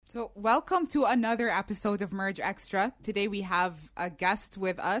So, welcome to another episode of Merge Extra. Today we have a guest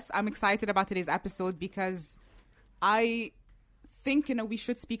with us. I'm excited about today's episode because I think, we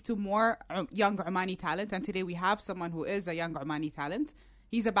should speak to more young Omani talent. And today we have someone who is a young Omani talent.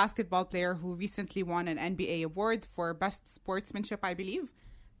 He's a basketball player who recently won an NBA award for best sportsmanship, I believe.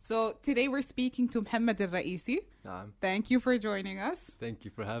 So today we're speaking to Mohammed Raisi. Thank you for joining us. Thank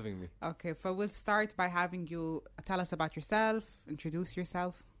you for having me. Okay, so we'll start by having you tell us about yourself, introduce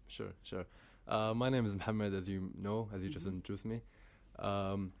yourself. Sure. My name is Mohammed, as you know, as you just introduced me.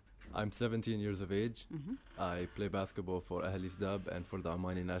 I'm 17 years of age. I play basketball for Ahli Sdab and for the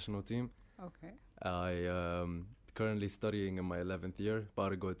Omani national team. Okay. I currently studying in my 11th year, about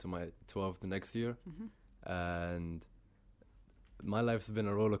to go to my 12th next year. And my life's been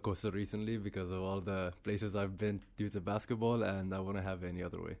a roller coaster recently because of all the places I've been due to basketball, and I wouldn't have it any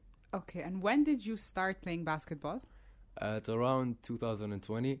other way. Okay, and when did you start playing basketball? At around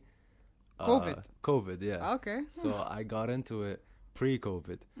 2020. COVID, yeah. Okay. So I got into it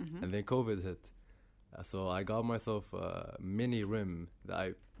pre-COVID, and then COVID hit. So I got myself a mini rim that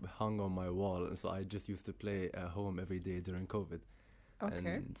I hung on my wall, and so I just used to play at home every day during COVID. Okay.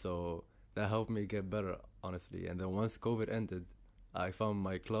 And so that helped me get better, honestly. And then once COVID ended, I found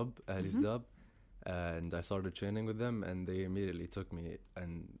my club, Ahli Sdab, and I started training with them, and they immediately took me,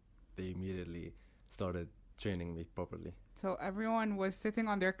 and they immediately started training me properly. So everyone was sitting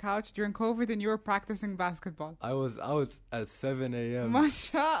on their couch during COVID and you were practicing basketball. I was out at 7 a.m.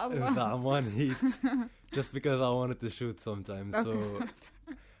 MashaAllah. in the Amman heat just because I wanted to shoot sometimes. Okay. So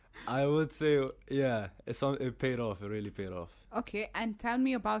I would say, yeah, it paid off. It really paid off. Okay, and tell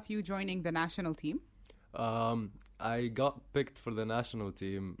me about you joining the national team. I got picked for the national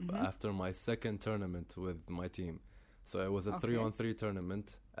team after my second tournament with my team. So it was a 3-on-3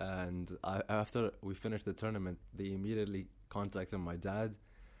 tournament. And after we finished the tournament, they immediately contacted my dad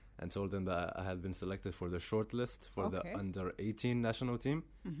and told him that I had been selected for the shortlist for the under-18 national team.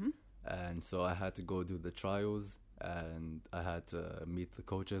 And so I had to go do the trials, and I had to meet the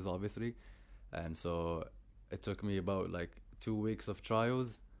coaches, obviously. And so it took me about 2 weeks of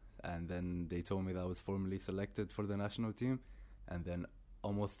trials, and then they told me that I was formally selected for the national team. And then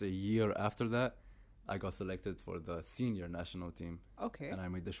almost a year after that, I got selected for the senior national team. Okay. And I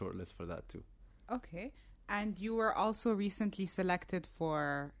made the shortlist for that too. Okay. And you were also recently selected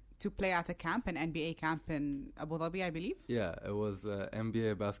to play at a camp, an NBA camp in Abu Dhabi, I believe? Yeah, it was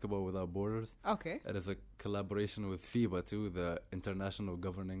NBA Basketball Without Borders. Okay. It is a collaboration with FIBA too, the international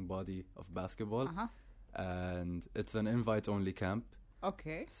governing body of basketball. And it's an invite-only camp.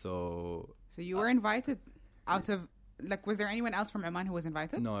 Okay. So you were invited out of... was there anyone else from Oman who was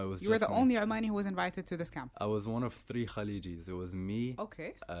invited? No, it was You were the only Omani who was invited to this camp? I was one of 3 Khalijis. It was me,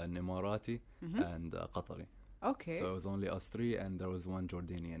 an Emirati, and a Qatari. Okay. So it was only us 3, and there was 1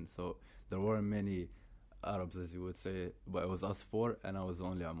 Jordanian. So there weren't many Arabs, as you would say, but it was us 4, and I was the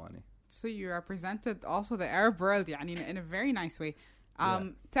only Omani. So you represented also the Arab world in a very nice way. Yeah.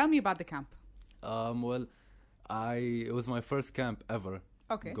 Tell me about the camp. Well, it was my first camp ever.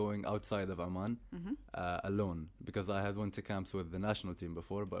 Okay. Going outside of Amman alone, because I had went to camps with the national team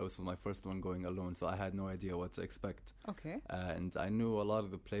before, but it was my first one going alone, so I had no idea what to expect. Okay. And I knew a lot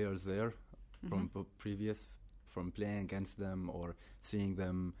of the players there from from playing against them or seeing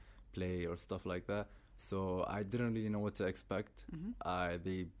them play or stuff like that. So I didn't really know what to expect.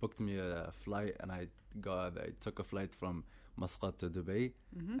 They booked me a flight, and I took a flight from Muscat to Dubai,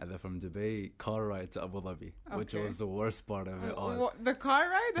 and then from Dubai, car ride to Abu Dhabi, which was the worst part of it all. The car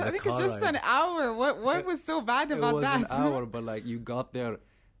ride? I think it's just an hour. What was so bad about that? It was an hour, but you got there.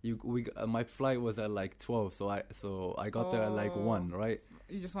 My flight was at 12, so I got there at 1, right?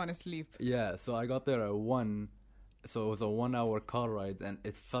 You just want to sleep. Yeah, so I got there at 1. So it was a 1-hour car ride, and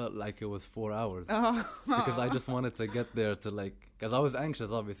it felt like it was 4 hours because I just wanted to get there to because I was anxious.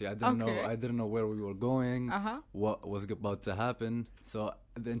 Obviously, I didn't know where we were going, what was about to happen. So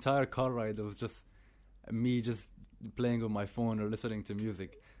the entire car ride, it was just me just playing with my phone or listening to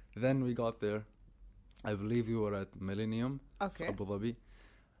music. Then we got there. I believe we were at Millennium, Abu Dhabi,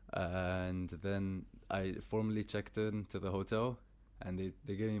 and then I formally checked in to the hotel, and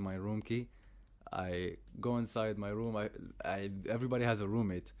they gave me my room key. I go inside my room. Everybody has a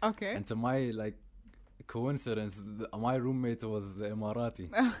roommate. Okay. And to my coincidence, my roommate was the Emirati.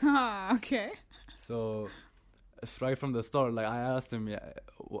 Okay. So right from the start, I asked him,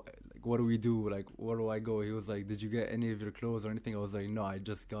 what do we do? Where do I go? He was like, did you get any of your clothes or anything? I was like, no, I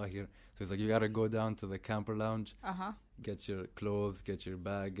just got here. So he's like, you gotta go down to the camper lounge, get your clothes, get your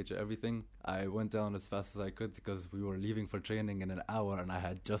bag, get your everything. I went down as fast as I could because we were leaving for training in an hour, and I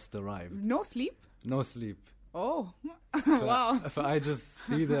had just arrived. No sleep? No sleep. Oh, If wow. if I just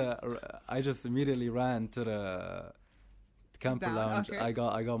I just immediately ran to the camper Down, lounge. okay. I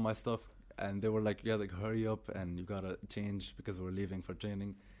got my stuff, and they were like, "Yeah, like hurry up, and you gotta change because we're leaving for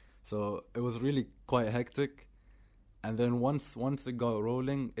training." So it was really quite hectic. And then once it got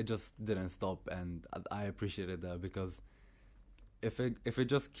rolling, it just didn't stop, and I appreciated that because if it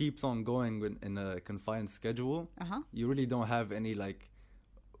just keeps on going in a confined schedule, Uh-huh. you really don't have any like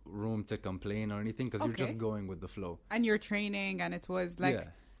room to complain or anything because you're Okay. just going with the flow. And you're training, and it was like,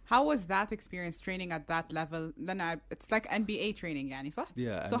 Yeah. how was that experience training at that level? It's like NBA training, yani, صح?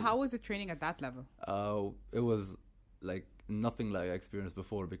 Yeah. So and, how was it training at that level? it was like nothing like I experienced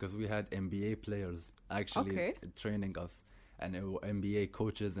before because we had NBA players actually Okay. training us, and it were NBA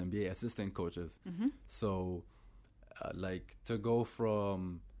coaches, NBA assistant coaches. Mm-hmm. So, like to go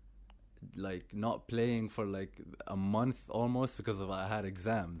from like not playing for like a month almost because of I had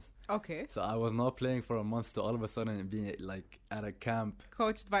exams. Okay. So I was not playing for a month to all of a sudden being like at a camp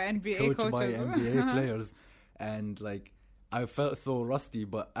Coached by NBA coached coaches. by NBA players, and like I felt so rusty.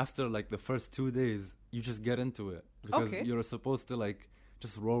 But after like the first 2 days, you just get into it because Okay. you're supposed to like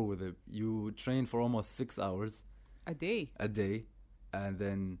just roll with it. You train for almost 6 hours A day. a day, and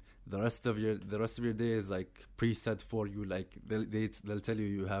then the rest of your day is like preset for you. Like they'll tell you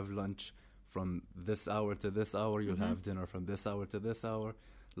you have lunch from this hour to this hour. You'll Mhm. have dinner from this hour to this hour.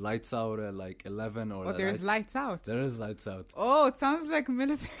 Lights out at like 11 or Oh, there's lights out. there is lights out, Oh, it sounds like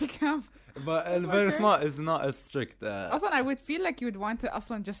military camp. but That's but it's okay. not as strict. Also, I would feel like you would want to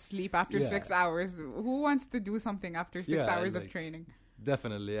Aslan just sleep after Yeah. 6 hours. Who wants to do something after 6 Yeah, hours of like- training?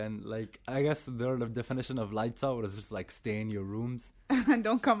 Definitely, and like I guess the definition of lights out is just like stay in your rooms, And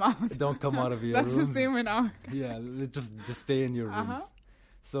don't come out. don't come out of your That's rooms. the same in our. Yeah, just stay in your rooms. Uh-huh.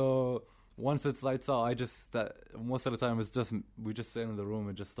 So once it's lights out, most of the time it's just we just sit in the room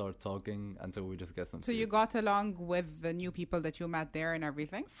and just start talking until we just get some So sleep. you got along with the new people that you met there and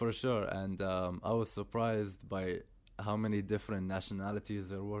everything? For sure, and I was surprised by how many different nationalities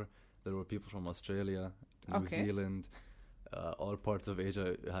there were. There were people from Australia, New Okay. Zealand, all parts of Asia.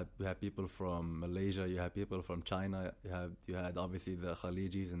 You had people from Malaysia. You had people from China. You had obviously the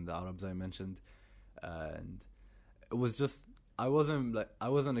Khalijis and the Arabs I mentioned, and it was just I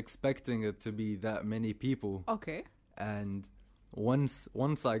wasn't expecting it to be that many people. Okay. And once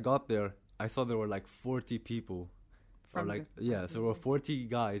I got there, I saw there were like 40 people. From So there were 40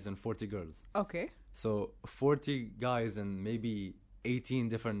 guys and 40 girls. Okay. So 40 guys and maybe 18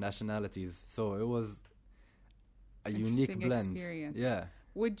 different nationalities. So it was a unique Interesting blend. experience. Yeah.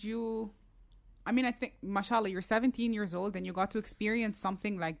 Would you... I mean, I think, mashallah, you're 17 years old and you got to experience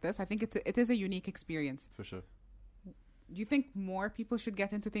something like this. I think it is a unique experience. For sure. Do you think more people should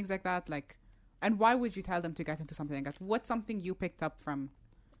get into things like that? Like, and why would you tell them to get into something like that? What's something you picked up from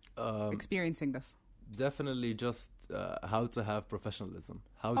experiencing this? Definitely just how to have professionalism,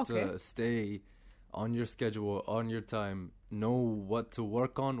 how Okay. to stay on your schedule, on your time, know what to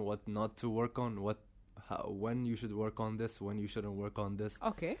work on, what not to work on, when you should work on this, when you shouldn't work on this,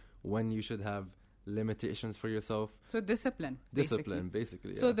 Okay. when you should have limitations for yourself. So discipline. Discipline,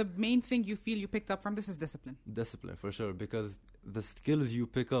 basically. So yeah. the main thing you feel you picked up from this is discipline. Discipline, for sure, because the skills you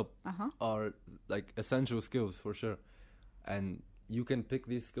pick up Uh-huh. are like essential skills, for sure. And you can pick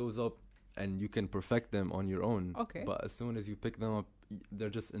these skills up and you can perfect them on your own. Okay. But as soon as you pick them up, they're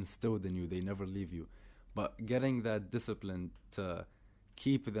just instilled in you. They never leave you. But getting that discipline to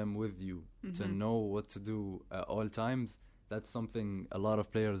keep them with you, to Mhm. know what to do at all times, that's something a lot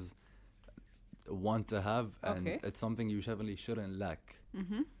of players want to have, and Okay. it's something you definitely shouldn't lack.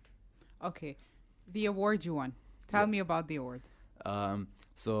 Mm-hmm. Okay. The award you won. Tell Yeah. me about the award.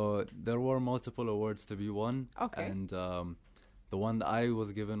 So there were multiple awards to be won. Okay. And the one I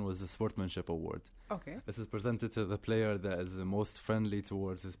was given was the Sportsmanship Award. Okay. This is presented to the player that is the most friendly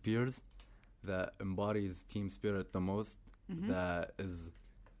towards his peers, that embodies team spirit the most, Mhm.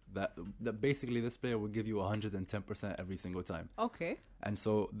 that basically this player will give you 110% every single time. Okay. And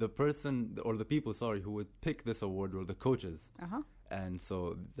so the person, or the people, who would pick this award were the coaches. Uh-huh. And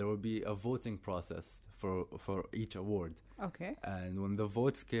so there will be a voting process for each award. Okay. And when the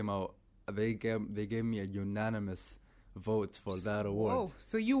votes came out, they gave me a unanimous vote for that award. Whoa.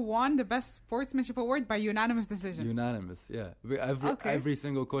 So you won the best sportsmanship award by unanimous decision. Unanimous, yeah. Okay. Every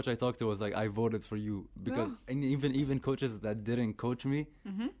single coach I talked to was like, I voted for you. Because Oh. and even coaches that didn't coach me,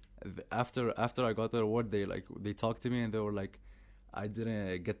 Mm-hmm. after I got the award, they talked to me and they were like, I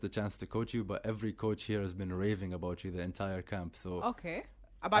didn't get the chance to coach you, but every coach here has been raving about you the entire camp. So Okay.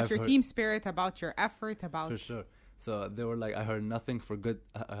 About I've your heard- team spirit, about your effort, about... for sure. So they were like, I heard nothing but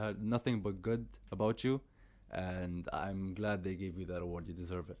good about you, and I'm glad they gave you that award. You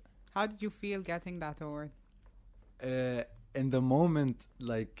deserve it. How did you feel getting that award? In the moment,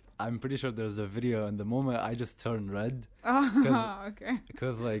 like, I'm pretty sure there's a video. In the moment, I just turned red. Oh, okay.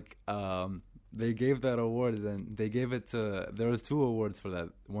 Because, like, they gave that award, and they gave it to... There was 2 awards for that.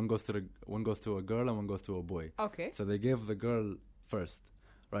 One goes to a girl, and one goes to a boy. Okay. So they gave the girl first,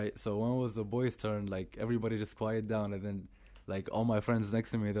 right? So when it was the boy's turn, like, everybody just quiet down, and then, like, all my friends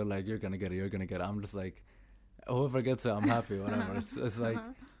next to me, they're like, you're gonna get it. I'm just like, whoever gets it, I'm happy, whatever. It's like...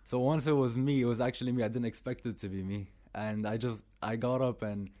 So once it was me, it was actually me. I didn't expect it to be me. And I got up,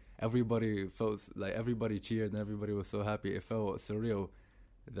 and everybody felt like everybody cheered and everybody was so happy. It felt surreal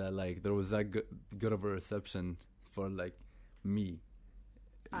that, like, there was that good of a reception for, like, me.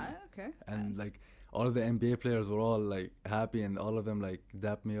 Okay. And like all of the NBA players were all like happy, and all of them like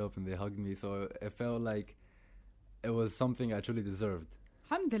dapped me up and they hugged me. So it felt like it was something I truly deserved.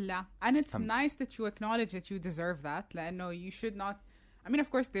 Alhamdulillah. And it's nice that you acknowledge that you deserve that. No, you should not. I mean, of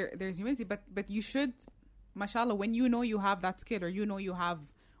course, there's humility, but you should, mashallah, when you know you have that skill, or you know you have,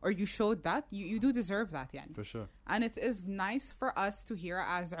 or you showed that, you do deserve that, yani. For sure. And it is nice for us to hear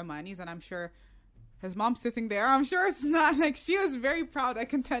as Omanis, and I'm sure his mom's sitting there. I'm sure it's not, like, she was very proud, I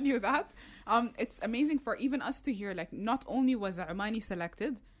can tell you that. It's amazing for even us to hear, like, not only was Omani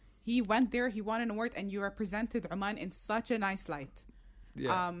selected, he went there, he won an award, and you represented Oman in such a nice light.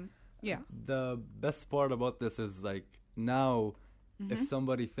 Yeah. Yeah. The best part about this is, like, now... If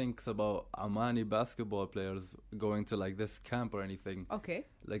somebody thinks about Omani basketball players going to, like, this camp or anything, okay,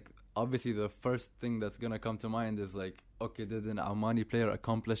 like, obviously the first thing that's gonna come to mind is, like, okay, did an Omani player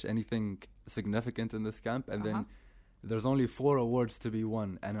accomplish anything significant in this camp? And then there's only 4 awards to be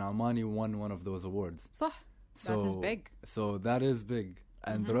won, and Omani won one of those awards. صح. That is big. So that is big.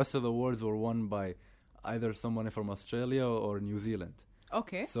 And the rest of the awards were won by either someone from Australia or New Zealand.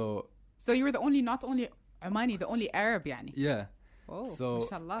 Okay. So you were not only Omani, the only Arab, yani. Yeah. Oh, so,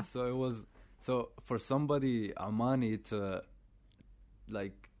 mashallah. So it was, so for somebody Omani to,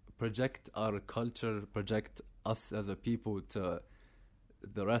 like, project our culture, project us as a people to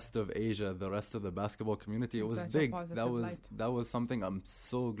the rest of Asia, the rest of the basketball community, it was big. That was something I'm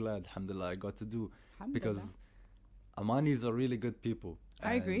so glad, alhamdulillah, I got to do, because Omanis are really good people.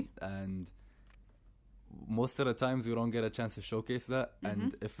 I agree. And most of the times we don't get a chance to showcase that.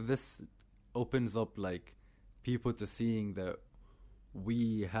 And if this opens up, like, people to seeing that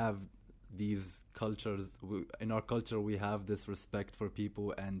we have these cultures, in our culture we have this respect for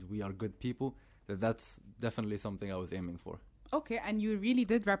people and we are good people, that's definitely something I was aiming for. Okay, and you really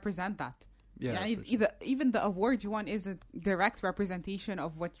did represent that. Yeah, sure. Even the award you won is a direct representation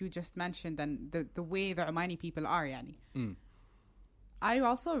of what you just mentioned and the way the Omani people are, yani. I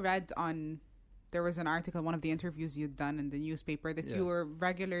also read there was an article, one of the interviews you'd done in the newspaper, that you were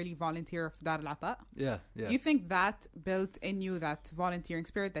regularly volunteer of Dar al-Ata. Yeah. Do you think that built in you that volunteering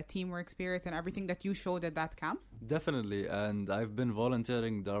spirit, that teamwork spirit, and everything that you showed at that camp? Definitely, and I've been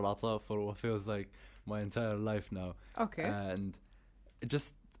volunteering Dar al-Ata for what feels like my entire life now. Okay. And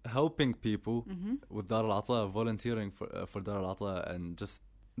just helping people with Dar al-Ata, volunteering for Dar al-Ata, and just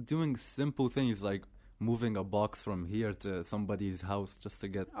doing simple things like moving a box from here to somebody's house just to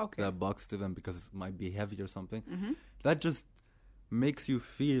get that box to them because it might be heavy or something. That just makes you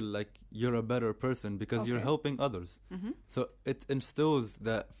feel like you're a better person because you're helping others. So it instills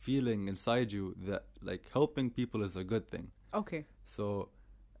that feeling inside you that, like, helping people is a good thing. Okay. So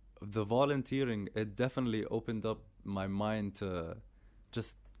the volunteering, it definitely opened up my mind to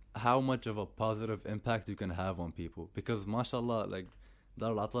just how much of a positive impact you can have on people. Because mashallah, like,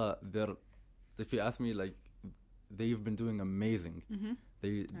 Dar al-Ata, if you ask me, like, they've been doing amazing.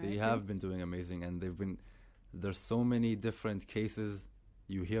 They have been doing amazing, and there's so many different cases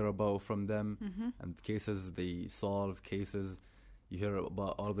you hear about from them, and cases they solve, cases you hear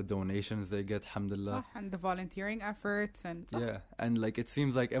about all the donations they get, alhamdulillah. And the volunteering efforts. Yeah, and, like, it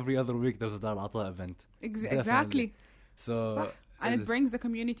seems like every other week there's a Dar al-Ata event. Exactly. So... And it brings the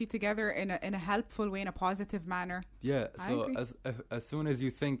community together in a helpful way, in a positive manner. Yeah, so as soon as you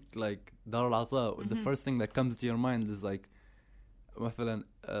think, like, Dar al-Ata, the first thing that comes to your mind is, like,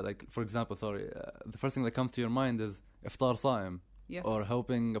 for example, the first thing that comes to your mind is Iftar Sa'im, or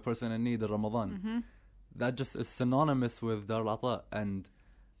helping a person in need in Ramadan. That just is synonymous with Dar al-Ata, and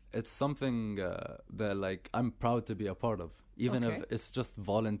it's something that, like, I'm proud to be a part of. Even if it's just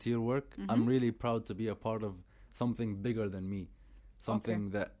volunteer work, I'm really proud to be a part of something bigger than me. Something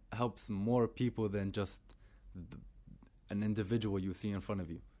that helps more people than just an individual you see in front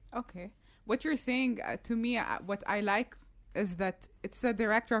of you. Okay. What you're saying to me, what I like is that it's a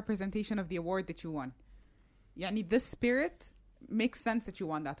direct representation of the award that you won. Yani, this spirit makes sense that you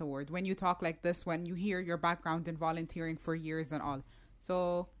won that award when you talk like this, when you hear your background in volunteering for years and all.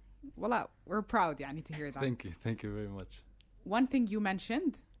 So Wallah, we're proud يعني to hear that. Thank you very much. One thing you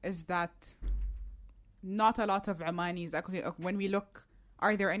mentioned is that not a lot of Omanis, actually, when we look,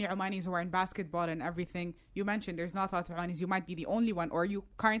 are there any Omanis who are in basketball and everything? You mentioned there's not a lot of Omanis. You might be the only one, or you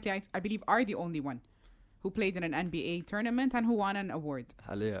currently, I believe, are the only one who played in an NBA tournament and who won an award.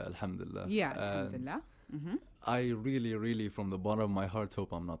 Alhamdulillah. Yeah, alhamdulillah. I really, really, from the bottom of my heart,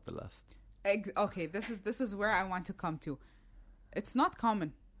 hope I'm not the last. Okay, this is where I want to come to. It's not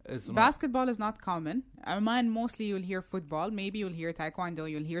common. Basketball is not common. Oman, mostly you'll hear football. Maybe you'll hear taekwondo.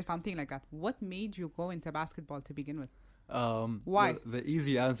 You'll hear something like that. What made you go into basketball to begin with? Why? The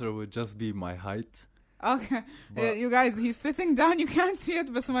easy answer would just be my height. Okay. You guys, he's sitting down. You can't see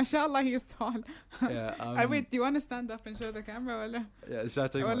it, but mashallah, he is tall. Yeah. Wait, do you want to stand up and show the camera? Wala? Yeah, shall I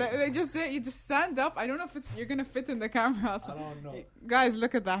take you just stand up. I don't know if you're going to fit in the camera. I don't know. Guys,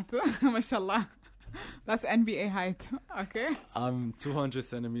 look at that. Mashallah. That's NBA height. Okay. I'm 200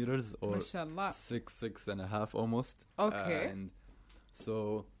 centimeters or Mashallah. 6.5 almost. Okay. And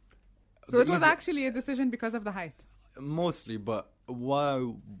so it was actually a decision because of the height. Mostly, but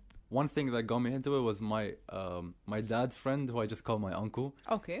one thing that got me into it was my dad's friend, who I just call my uncle.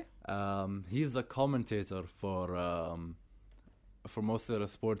 Okay. He's a commentator for most of the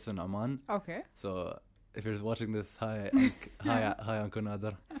sports in Oman. Okay. So if you're watching this, hi Uncle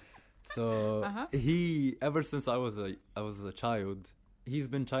Nader. So he, ever since I was a child, he's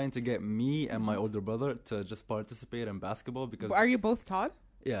been trying to get me and my older brother to just participate in basketball because. Are you both tall?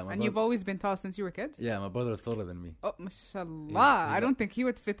 Yeah, and you've always been tall since you were kids? Yeah, my brother is taller than me. Oh, mashallah. I don't think he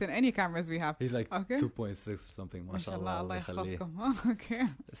would fit in any cameras we have. He's like 2.6 or something, mashallah. Allah yakhafkum. Okay.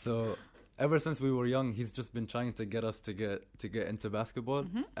 So ever since we were young, he's just been trying to get us to get into basketball.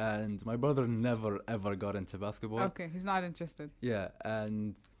 And my brother never, ever got into basketball. Okay, he's not interested. Yeah,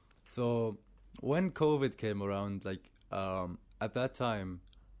 and so when COVID came around, like at that time,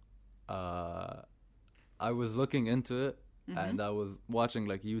 I was looking into it. And I was watching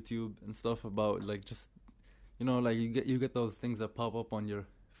like YouTube and stuff about like just, like you get those things that pop up on your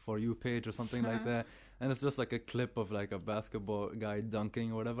For You page or something like that, and it's just like a clip of like a basketball guy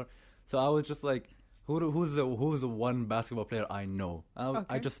dunking or whatever. So I was just like, who's the one basketball player I know?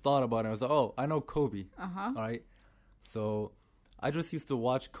 I just thought about it. I was like, oh, I know Kobe. All right. So I just used to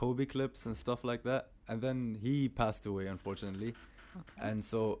watch Kobe clips and stuff like that, and then he passed away, unfortunately. And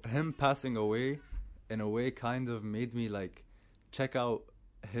so him passing away, in a way, kind of made me like check out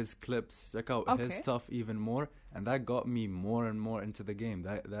his clips, check out his stuff even more, and that got me more and more into the game.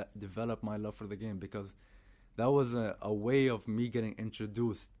 That developed my love for the game, because that was a way of me getting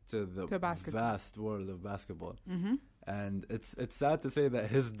introduced to the vast world of basketball. And it's sad to say that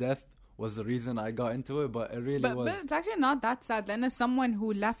his death was the reason I got into it, but it really was. But it's actually not that sad. Then, as someone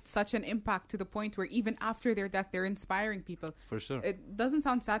who left such an impact to the point where even after their death, they're inspiring people. For sure. It doesn't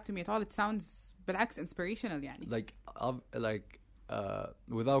sound sad to me at all. It sounds inspirational. Yani.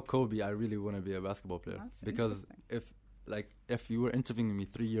 Without Kobe, I really wouldn't be a basketball player. That's because if you were interviewing me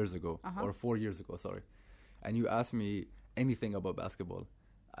 3 years ago, or 4 years ago, sorry, and you asked me anything about basketball,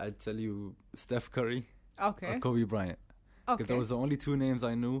 I'd tell you Steph Curry or Kobe Bryant. Because those were the only two names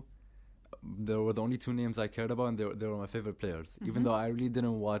I knew. They were the only two names I cared about, and they were my favorite players. Even though I really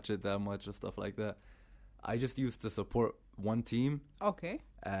didn't watch it that much or stuff like that, I just used to support one team. Okay.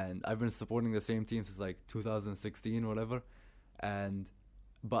 And I've been supporting the same team since like 2016 or whatever.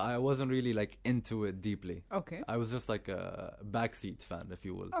 But I wasn't really like into it deeply. Okay. I was just like a backseat fan, if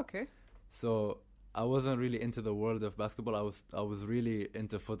you will. Okay. So I wasn't really into the world of basketball. I was really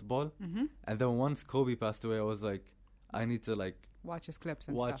into football. And then once Kobe passed away, I was like, I need to like watch his clips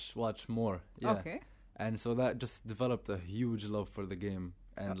and watch more. Yeah. Okay. And so that just developed a huge love for the game,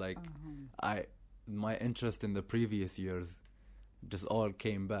 and my interest in the previous years just all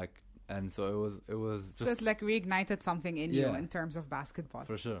came back, and so it was just. So it's like reignited something in you in terms of basketball.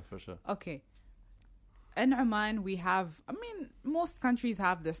 For sure. Okay. In Oman, we have. I mean, most countries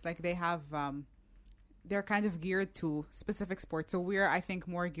have this. Like they have, they're kind of geared to specific sports. So we're, I think,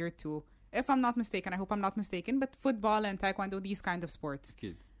 more geared to. If I'm not mistaken, I hope I'm not mistaken, but football and taekwondo, these kind of sports.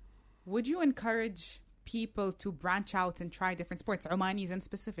 Kid. Would you encourage people to branch out and try different sports, Omanis in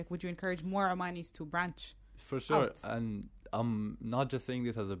specific? Would you encourage more Omanis to branch For sure. out? And I'm not just saying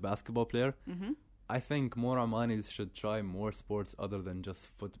this as a basketball player. I think more Omanis should try more sports other than just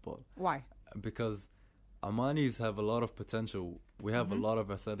football. Why? Because Omanis have a lot of potential. We have a lot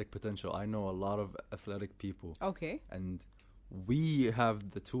of athletic potential. I know a lot of athletic people. Okay. And we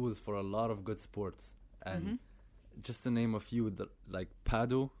have the tools for a lot of good sports. And just to name a few, like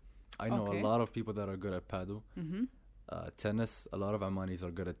Padu, I know a lot of people that are good at Padu. Tennis, a lot of Omanis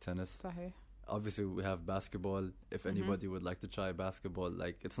are good at tennis. obviously we have basketball. If anybody would like to try basketball,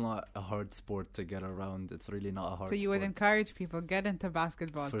 like it's not a hard sport to get around. It's really not a hard So you sport. would encourage people, get into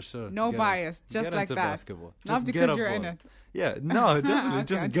basketball. For sure. No bias, just get like into that. Basketball. Not Just because get a you're ball. in it. Yeah, no, definitely. Okay,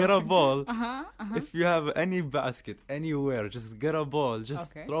 Just I'm get a joking. ball. Uh-huh. If you have any basket anywhere, just get a ball.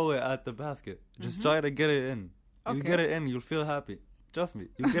 Just Okay. throw it at the basket. Just try to get it in. You Okay. get it in, you'll feel happy. Trust me.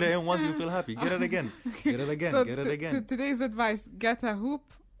 You get it in once, you feel happy. Get it again. Get it again. So Get it again. today's advice, get a hoop,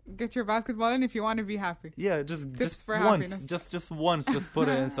 get your basketball in if you want to be happy. Yeah, just for once. happiness. Just once. Just put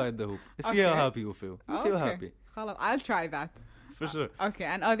it inside the hoop. See how Okay. happy you feel. You feel Okay. happy. Khalas, I'll try that. For sure. Okay,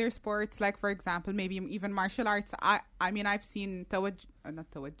 and other sports, like for example, maybe even martial arts. I mean, I've seen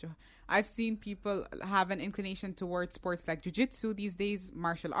I've seen people have an inclination towards sports like jiu-jitsu these days,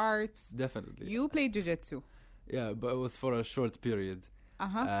 martial arts. Definitely. You played jiu-jitsu. Yeah, but it was for a short period.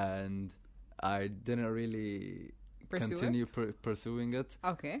 Uh-huh. And I didn't really Pursue continue pursuing it.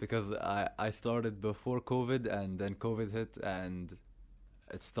 Okay. Because I started before COVID, and then COVID hit, and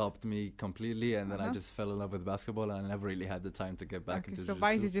it stopped me completely, and then I just fell in love with basketball, and I never really had the time to get back Okay, into so jiu-jitsu.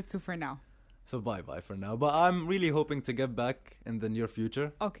 bye jiu-jitsu for now. So bye for now. But I'm really hoping to get back in the near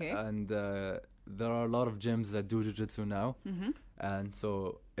future. Okay. And there are a lot of gyms that do jiu-jitsu now. Mm-hmm. And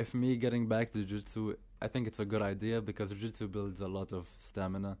so if me getting back to jiu-jitsu, I think it's a good idea, because jiu-jitsu builds a lot of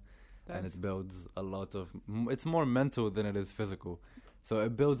stamina. And it builds a lot of... it's more mental than it is physical. So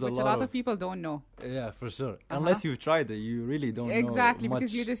it builds Which a lot of people don't know. Yeah, for sure. Unless you've tried it, you really don't know Exactly, much.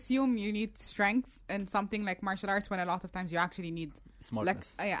 because you'd assume you need strength in something like martial arts when a lot of times you actually need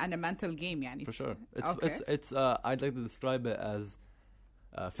Smartness. and a mental game. Yeah, For sure. Okay. It's I'd like to describe it as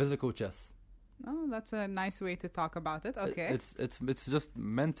physical chess. Oh, that's a nice way to talk about it. Okay. It's just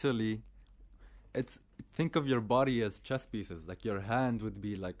mentally... think of your body as chess pieces. Like your hand would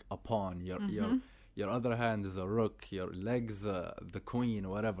be like a pawn. Your other hand is a rook. Your legs, the queen,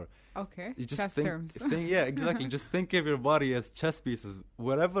 whatever. Okay. You just Chess terms. Yeah, exactly. Just think of your body as chess pieces.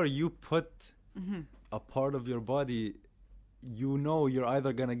 Wherever you put a part of your body, you know you're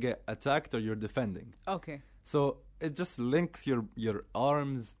either gonna get attacked or you're defending. Okay. So it just links your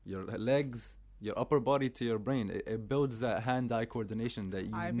arms, your legs, your upper body to your brain. It builds that hand-eye coordination that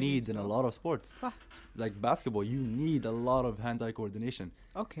you need in a lot of sports. Like basketball, you need a lot of hand-eye coordination.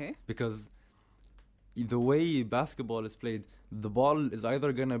 Okay. Because the way basketball is played, the ball is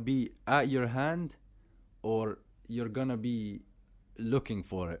either going to be at your hand or you're going to be looking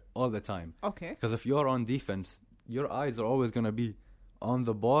for it all the time. Okay. Because if you're on defense, your eyes are always going to be on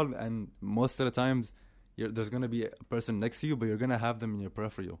the ball, and most of the times there's going to be a person next to you, but you're going to have them in your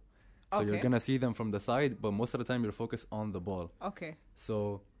peripheral. So you're going to see them from the side, but most of the time you're focused on the ball. Okay.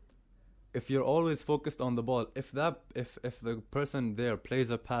 So if you're always focused on the ball, if the person there plays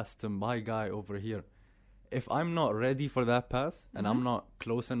a pass to my guy over here, if I'm not ready for that pass and I'm not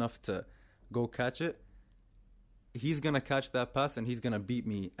close enough to go catch it, he's going to catch that pass and he's going to beat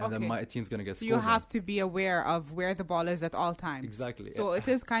me, and then my team's going to get scored. So you have to be aware of where the ball is at all times. Exactly. So it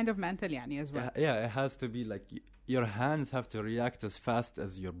is kind of mental, yani, as well. Yeah, it has to be like your hands have to react as fast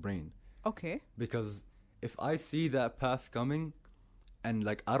as your brain. Okay. Because if I see that pass coming and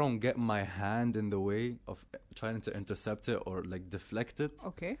like I don't get my hand in the way of trying to intercept it or like deflect it,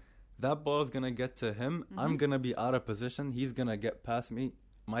 okay, that ball's going to get to him. I'm going to be out of position. He's going to get past me.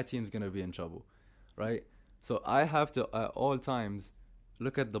 My team's going to be in trouble, right? So I have to at all times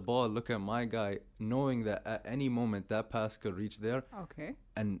look at the ball, look at my guy, knowing that at any moment that pass could reach there. Okay.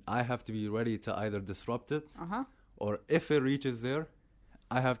 And I have to be ready to either disrupt it or if it reaches there,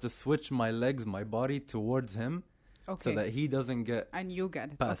 I have to switch my legs, my body towards him so that he doesn't get and you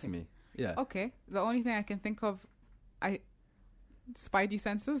get it past me. Yeah. Okay. The only thing I can think of, Spidey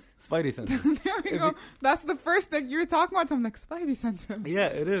senses. Spidey senses. There we go. That's the first thing you're talking about. I'm like, Spidey senses. Yeah,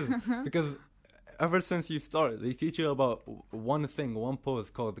 it is. Because ever since you start, they teach you about one pose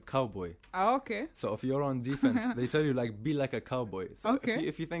called the cowboy. Oh, okay. So if you're on defense, they tell you like be like a cowboy. So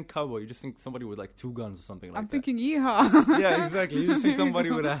if you think cowboy, you just think somebody with like 2 guns or something like that. I'm thinking yeehaw. Yeah, exactly. You just think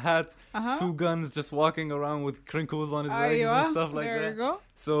somebody with a hat, 2 guns, just walking around with crinkles on his legs and stuff like that. There you go.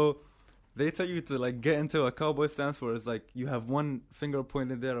 So they tell you to like get into a cowboy stance where it's like you have one finger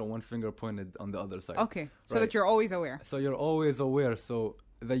pointed there and one finger pointed on the other side. Okay. So that you're always aware. So you're always aware. So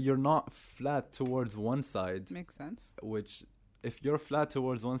that you're not flat towards one side. Makes sense. Which, if you're flat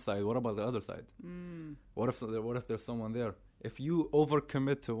towards one side, what about the other side? What if there's someone there? If you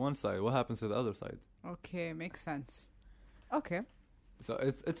overcommit to one side, what happens to the other side? Okay, makes sense. Okay. So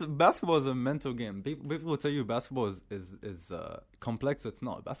basketball is a mental game. People will tell you basketball is complex. It's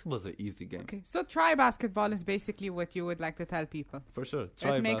not. Basketball is an easy game. Okay, so try basketball is basically what you would like to tell people. For sure.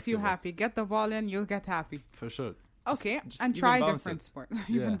 It makes you happy. Get the ball in, you'll get happy. For sure. Okay, Just and even try bounce different it. sport.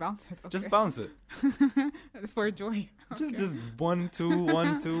 Yeah. Even bounce it. Okay. Just bounce it. For joy. Just 1 2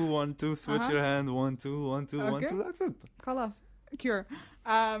 1 2 1 2. Switch your hand 1 2 1 2 1 Okay. 2. That's it. خلاص. Cure.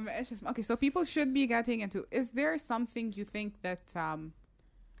 إيش اسمه? Okay, so people should be getting into. Is there something you think that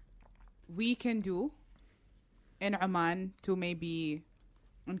we can do in Oman to maybe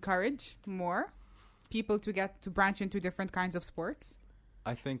encourage more people to branch into different kinds of sports?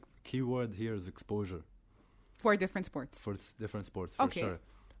 I think keyword here is exposure For different sports. for different sports for Okay. sure.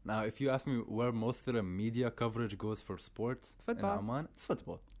 Now, if you ask me where most of the media coverage goes for sports Football. in Oman, it's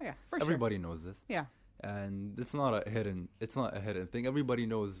football. Yeah, for Everybody knows this. sure. Yeah. And it's not a hidden thing. Everybody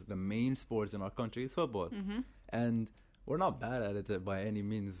knows the main sports in our country is football. Mm-hmm. And we're not bad at it by any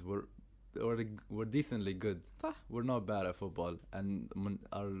means. We're decently good. صح. We're not bad at football, and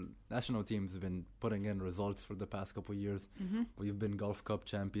our national team's been putting in results for the past couple of years. Mm-hmm. We've been Gulf Cup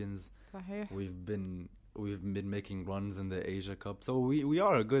champions. صحيح. We've been making runs in the Asia Cup. So we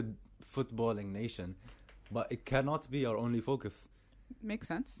are a good footballing nation, but it cannot be our only focus. Makes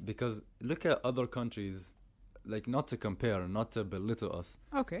sense. Because look at other countries, like, not to compare, not to belittle us,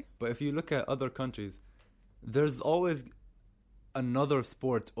 Okay. but if you look at other countries, there's always another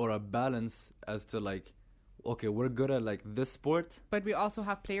sport or a balance as to, like, okay, we're good at, like, this sport. But we also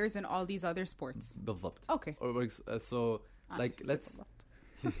have players in all these other sports. بالضبط. Okay. Or so, like, let's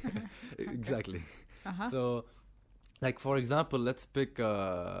exactly. So, like, for example, let's pick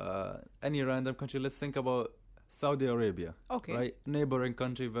any random country. Let's think about Saudi Arabia. Okay. Right? Neighboring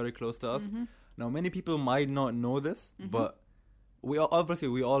country, very close to us. Mm-hmm. Now, many people might not know this, but we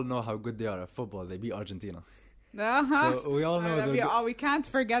all know how good they are at football. They beat Argentina. So we all know we can't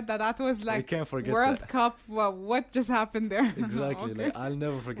forget that was like can't forget World that. Cup. Well, what just happened there? Exactly. Okay. Like, I'll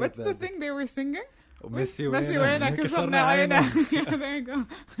never forget What's that. the thing they were singing? Messi وين كسرنا عينه. Yeah, there you go.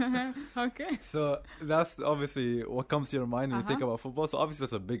 Okay. So that's obviously what comes to your mind when you think about football. So obviously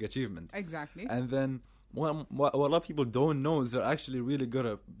that's a big achievement. Exactly. And then what a lot of people don't know is they're actually really good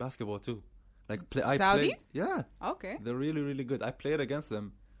at basketball too. Like Saudi? Yeah. Okay. They're really, really good. I played against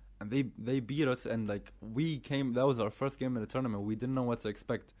them, and they beat us. And like that was our first game in the tournament. We didn't know what to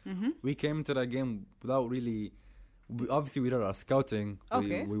expect. Mm-hmm. We came into that game without really. Obviously, we did our scouting.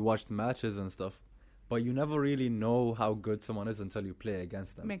 Okay. We watched matches and stuff, but you never really know how good someone is until you play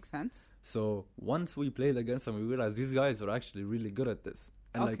against them. Makes sense. So once we played against them, we realized these guys are actually really good at this.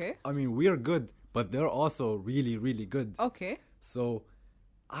 And Okay. like, I mean, we're good, but they're also really, really good. Okay. So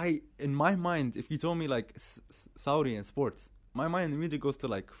in my mind, if you told me like Saudi and sports, my mind immediately goes to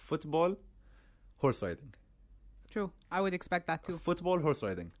like football, horse riding. True. I would expect that too. Football, horse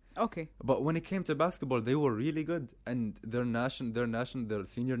riding. Okay. But when it came to basketball, they were really good, and their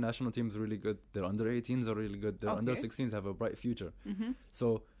senior national teams really good. Their under 18s are really good. Their under 16s have a bright future. Mm-hmm.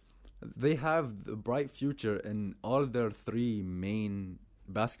 So they have the bright future in all their three main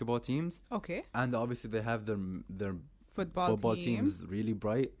basketball teams. Okay. And obviously they have their Football teams really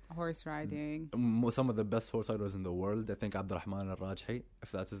bright. Horse riding. Some of the best horse riders in the world. I think Abdurrahman al-Rajhi, if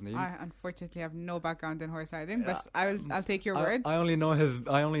that's his name. I unfortunately have no background in horse riding, but I'll take your word. I only know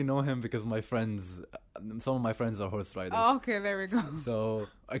him because some of my friends are horse riders. Oh, okay, there we go. So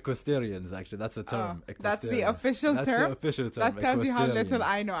equestrians, actually, that's a term. That's the official term. That's the official term. That tells you how little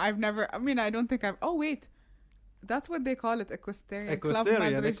I know. I don't think I've. Oh wait, that's what they call it, equestrian club.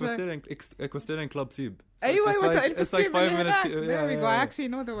 Equestrian club Sib. It's like 5 minutes. There we go. I actually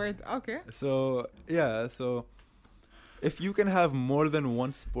know the word. Okay. So if you can have more than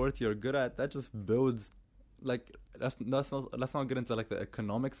one sport you're good at, that just builds, like, let's not get into like the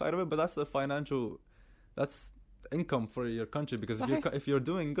economic side of it, but that's the financial, that's income for your country, because if you're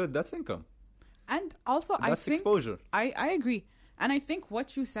doing good, that's income. And also, that's I think exposure. I agree, and I think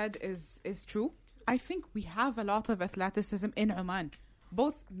what you said is true. I think we have a lot of athleticism in Oman,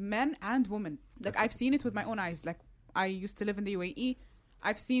 both men and women. Like, I've seen it with my own eyes. Like, I used to live in the UAE.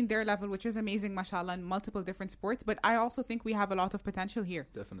 I've seen their level, which is amazing, mashallah, in multiple different sports. But I also think we have a lot of potential here.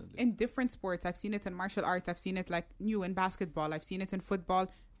 Definitely. In different sports. I've seen it in martial arts. I've seen it like new in basketball. I've seen it in football,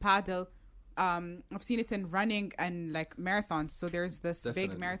 paddle. I've seen it in running and like marathons. So there's this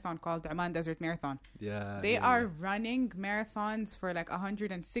big marathon called Oman Desert Marathon. Yeah. They are running marathons for like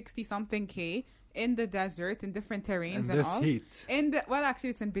 160 something K in the desert, in different terrains and all. Heat.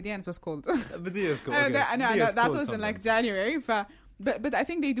 Actually, it's in Bidian. It was cold. Bidian is cold. That was in like January. But I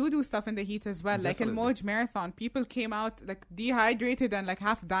think they do stuff in the heat as well. Definitely. Like in Moj Marathon, people came out like dehydrated and like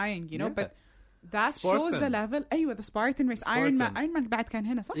half dying, you know. Yeah. But that shows the level. The Spartan race. Iron Man بعد كان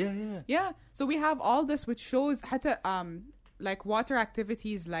هنا صح? Yeah. So we have all this, which shows حتى like water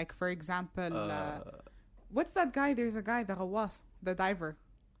activities, like for example, what's that guy? There's a guy, the غواص, the diver.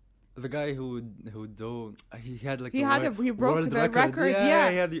 The guy who he had like he broke world the record. Yeah.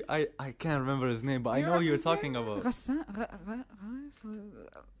 He had I can't remember his name, but I know who you're talking about.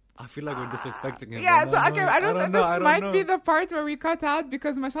 I feel like we're disrespecting him. Yeah, so, okay, I don't know. This might be the part where we cut out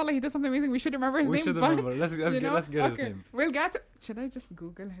because, mashallah, he did something amazing. We should remember his name. We should remember. Let's get his name. We'll get. Should I just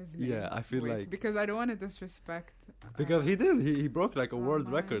Google his name? Yeah, I feel like because I don't want to disrespect. Because he did. He broke like a world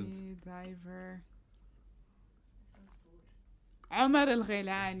record. Diver. Omar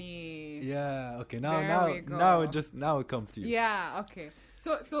al-Ghailani. Yeah. Okay. Now it comes to you. Yeah. Okay.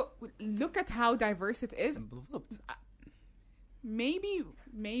 So look at how diverse it is.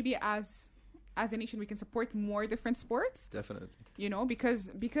 Maybe as a nation we can support more different sports. Definitely. You know,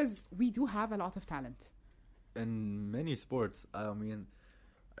 because we do have a lot of talent. In many sports, I mean,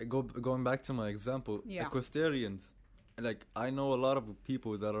 going back to my example, equestrians. Like I know a lot of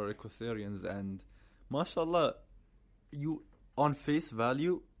people that are equestrians, and mashallah, you on face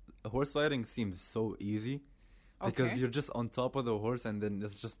value, horse riding seems so easy. Because you're just on top of the horse and then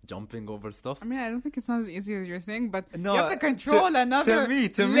it's just jumping over stuff. I mean, I don't think it's not as easy as you're saying, but you have to control another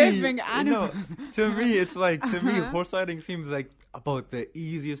living animal. No, to me, it's like, horse riding seems like about the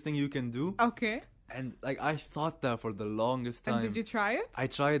easiest thing you can do. Okay. And like, I thought that for the longest time. And did you try it? I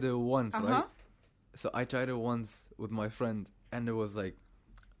tried it once, right? So I tried it once with my friend and it was like,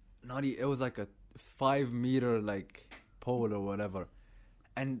 it was like a 5 meter like pole or whatever.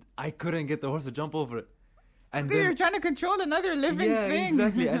 And I couldn't get the horse to jump over it. And then, you're trying to control another living thing. Yeah,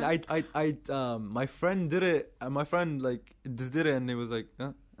 exactly. And my friend did it, and my friend like just did it, and it was like,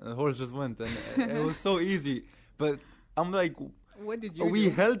 the horse just went, and it was so easy. But I'm like, what did you? We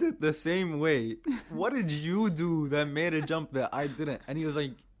held it the same way. What did you do that made it jump that I didn't? And he was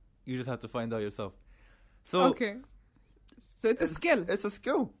like, you just have to find out yourself. So okay. So it's a skill. It's a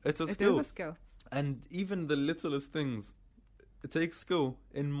skill. It is a skill. And even the littlest things. It takes skill.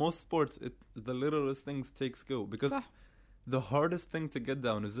 In most sports, the littlest things take skill. Because the hardest thing to get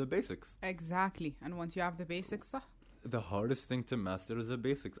down is the basics. Exactly. And once you have the basics, the hardest thing to master is the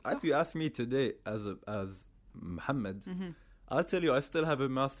basics. If you ask me today, as Mohammed, I'll tell you, I still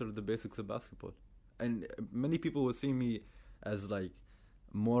haven't mastered the basics of basketball. And many people will see me as like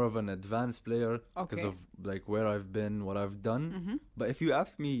more of an advanced player because of like where I've been, what I've done. But if you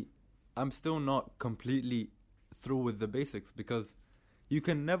ask me, I'm still not completely through with the basics because you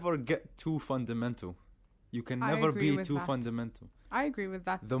can never get too fundamental. You can never be too fundamental. I agree with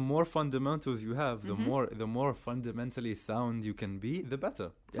that. The more fundamentals you have, the more fundamentally sound you can be, the better.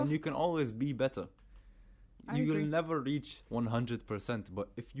 And you can always be better. You'll never reach 100%, but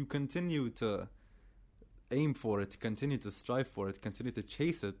if you continue to aim for it, continue to strive for it, continue to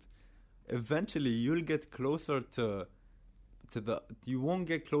chase it, eventually you'll get closer to you won't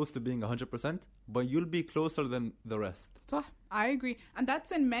get close to being 100%, but you'll be closer than the rest. I agree. And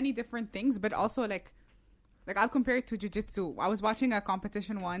that's in many different things, but also like I'll compare it to jiu-jitsu. I was watching a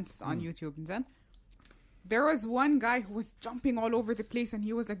competition once on YouTube, and then there was one guy who was jumping all over the place, and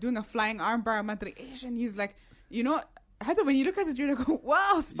he was like doing a flying armbar, and he's like, you know, when you look at it, you're like,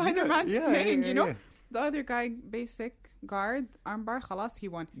 wow, Spider-Man's playing, you know? Yeah. The other guy, basic guard, armbar, khalas, he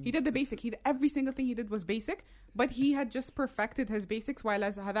won. He did the basic. Every single thing he did was basic, but he had just perfected his basics, while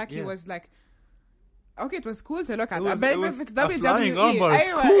as Hadaki was like, okay, it was cool to look at. But if it's WWE, flying armbar is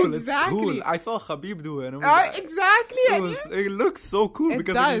cool. Exactly. It's cool. I saw Khabib do it. And exactly. It looks so cool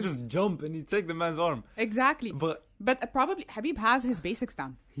because you just jump and you take the man's arm. Exactly. But probably Khabib has his basics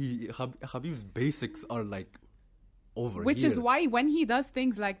down. Khabib's basics are like over Which is why when he does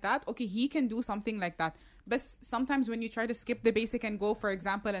things like that, okay, he can do something like that. But sometimes when you try to skip the basic and go, for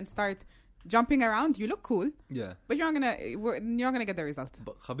example, and start jumping around, you look cool. Yeah. But you're not gonna get the result.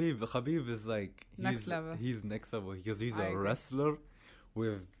 But Khabib is like next level. He's next level because he's a wrestler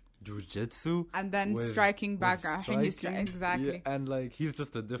with jiu-jitsu and then striking back. Exactly. Yeah, and like he's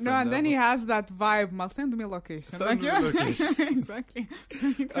just a different and then he has that vibe. Send me location. Exactly.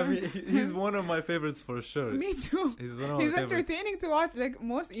 I mean, he's one of my favorites for sure. Me too. He's entertaining to watch. Like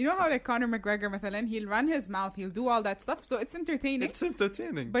most, you know how like Conor McGregor, مثلا, he'll run his mouth, he'll do all that stuff, so it's entertaining.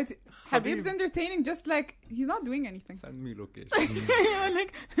 But Khabib's entertaining, just like he's not doing anything. Send me location.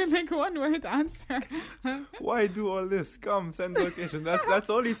 like one word answer. Why do all this? Come, send location. That's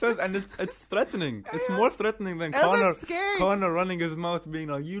all he says. And it's threatening. It's more threatening than Conor running his mouth being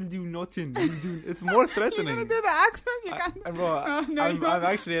like, you'll do nothing. It's more threatening. You're gonna do the accent? You can't. I'm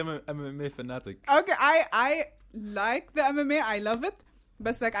actually an MMA fanatic. Okay, I like the MMA. I love it.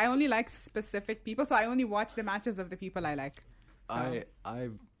 But like I only like specific people, so I only watch the matches of the people I like.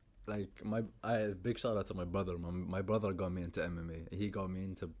 Big shout out to my brother. My brother got me into MMA. He got me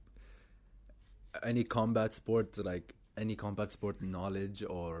into any combat sport, like any combat sport knowledge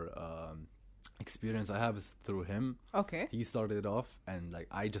or experience I have is through him. Okay. He started off, and like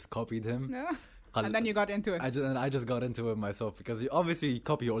I just copied him. Yeah. And then you got into it. I just got into it myself because you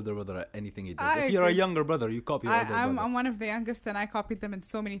copy your older brother at anything he does. I If you're a agree. younger brother, you copy your older brother. I'm one of the youngest, and I copied them in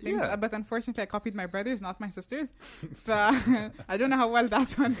so many things. Yeah. But unfortunately, I copied my brothers, not my sisters. I don't know how well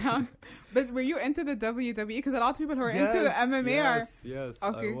that went down. But were you into the WWE? Because a lot of people who are into MMA are. Yes,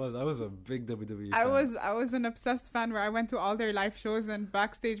 Okay. I was a big WWE I fan. was an obsessed fan where I went to all their live shows and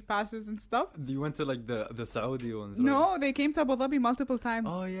backstage passes and stuff. You went to like the Saudi ones, right? No, they came to Abu Dhabi multiple times.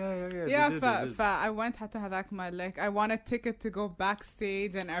 Oh yeah. Yeah, They did. I went حتى هذاك ما like I won a ticket to go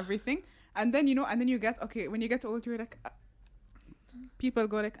backstage and everything, and then you get when you get older you're like people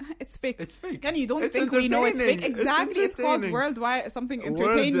go like it's fake. It's fake. And you don't It's think we know it's fake. entertaining. Exactly, it's called entertaining. worldwide something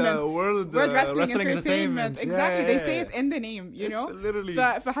entertainment. World Wrestling entertainment. Exactly, they say it yeah. in the name. You It's know. literally.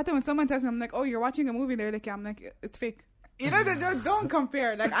 فحتى when someone tells me, I'm like, oh, you're watching a movie, they're like, yeah. I'm like, it's fake. You know, don't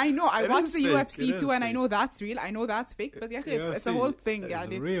compare. Like, I know, I It watch is the fake. UFC It too, is and I fake. know that's real. I know that's fake, but yeah, it's a whole thing. It's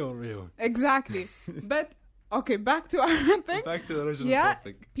يعني. real. Exactly. But okay, back to our thing. Back to the original Yeah,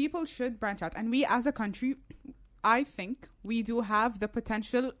 topic. people should branch out, and we as a country, I think we do have the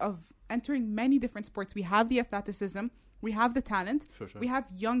potential of entering many different sports. We have the athleticism, we have the talent, Sure. we have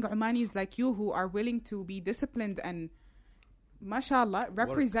young Omanis like you who are willing to be disciplined and, mashallah,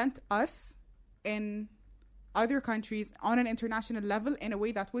 represent us in other countries on an international level in a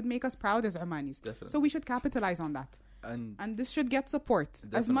way that would make us proud as Omanis. Definitely. So we should capitalize on that. And this should get support as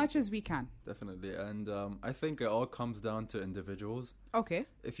Definitely. much as we can. Definitely. And I think it all comes down to individuals. Okay.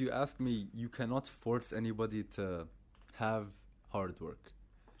 If you ask me, you cannot force anybody to have hard work.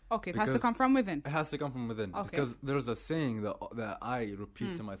 Okay, it has to Because come from within. It has to come from within. Okay. Because there's a saying that I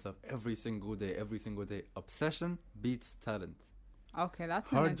repeat to myself every single day. Obsession beats talent. Okay, that's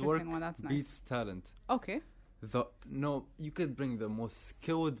an Hard interesting work one. That's nice. beats talent. Okay. You could bring the most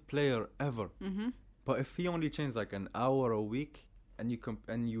skilled player ever. Mm-hmm. But if he only trains like an hour a week, and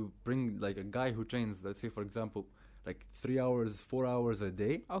you bring like a guy who trains, let's say for example, like 3 hours, 4 hours a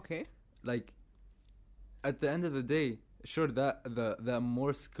day, Okay. like at the end of the day, sure that the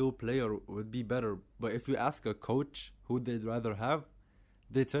more skilled player would be better. But if you ask a coach who they'd rather have,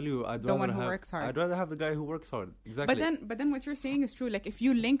 they tell you The one who works hard. I'd rather have the guy who works hard. Exactly. But then what you're saying is true. Like if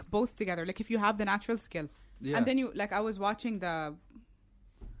you link both together, like if you have the natural skill, yeah. and then you like I was watching the.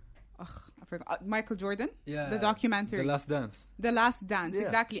 I forgot Michael Jordan. Yeah. The documentary. The Last Dance. The Last Dance, Yeah.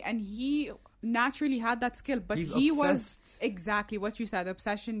 exactly. And he naturally had that skill, but He's he was obsessed. exactly what you said.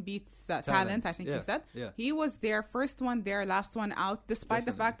 Obsession beats talent, I think Yeah. you said. Yeah. He was there, first one there, last one out, despite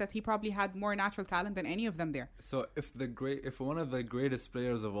the Definitely. fact that he probably had more natural talent than any of them there. So if one of the greatest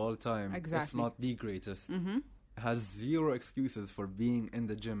players of all time, if Exactly. not the greatest, Mm-hmm. has zero excuses for being in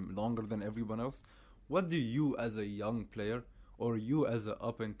the gym longer than everyone else, what do you as a young player or you as an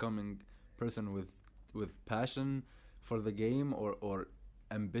up and coming person with passion for the game or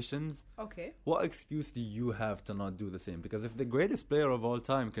ambitions, Okay. what excuse do you have to not do the same? Because if the greatest player of all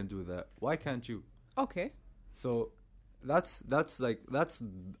time can do that, why can't you? Okay. So that's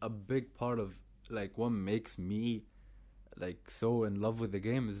a big part of like what makes me like so in love with the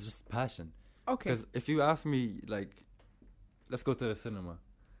game is just passion. Okay. Because if you ask me, like, let's go to the cinema,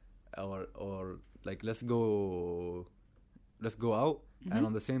 or like let's go out, and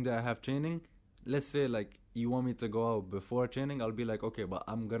on the same day I have training. Let's say like you want me to go out before training, I'll be like, okay, but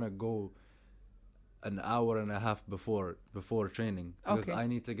I'm gonna go an hour and a half before training because Okay. I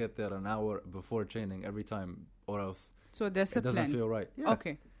need to get there an hour before training every time, or else So it discipline. doesn't feel right. Yeah.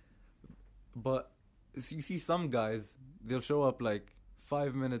 Okay. But you see some guys, they'll show up like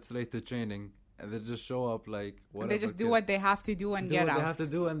 5 minutes late to training, and they just show up like whatever. They just do what they have to do and do get what out. they have to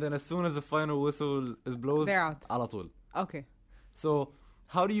do, and then as soon as the final whistle is blown, They're out. على طول. Okay. So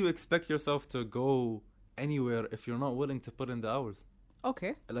how do you expect yourself to go anywhere if you're not willing to put in the hours?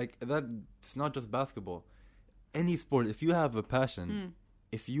 Okay. Like that, it's not just basketball. Any sport, if you have a passion,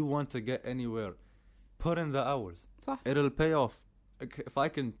 if you want to get anywhere, put in the hours. صح. It'll pay off. If I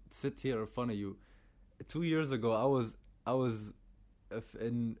can sit here in front of you, 2 years ago I was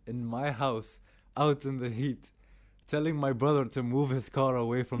in my house out in the heat, telling my brother to move his car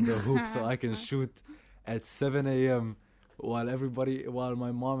away from the hoop so I can shoot at 7 a.m. while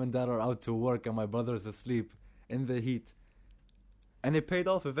my mom and dad are out to work and my brother's asleep in the heat. And it paid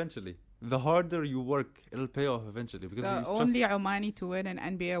off eventually. The harder you work, it'll pay off eventually because The you only Omani to win an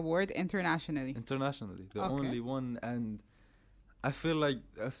NBA award internationally. internationally, the Okay. only one, and I feel like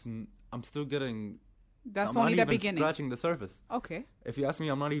I'm still getting. That's I'm only not the even beginning. scratching the surface. Okay. If you ask me,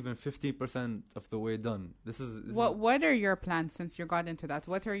 I'm not even 50% of the way done. This is What are your plans since you got into that?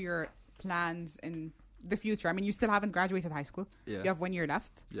 What are your plans in the future? I mean, you still haven't graduated high school. Yeah. You have 1 year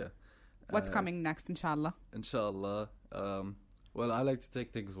left. Yeah. What's coming next, inshallah? Inshallah. Well, I like to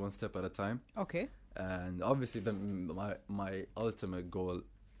take things one step at a time. Okay. And obviously, my ultimate goal,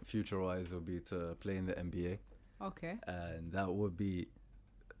 future-wise, would be to play in the NBA. Okay. And that would be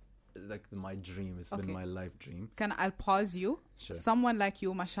like my dream. It's been my life dream. I'll pause you. Sure. Someone like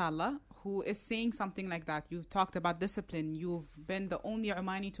you, mashallah, who is saying something like that. You've talked about discipline. You've been the only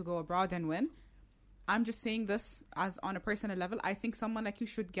Omani to go abroad and win. I'm just saying this as on a personal level. I think someone like you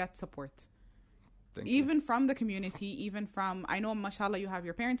should get support. Even from the community, even from, I know, mashallah, you have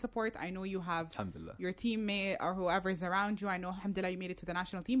your parents' support. I know you have your teammate or whoever is around you. I know, alhamdulillah, you made it to the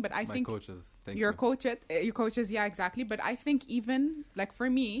national team. But I think coaches, your coaches, yeah, exactly. But I think even, like for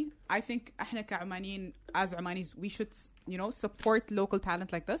me, I think as Omanis, we should, support local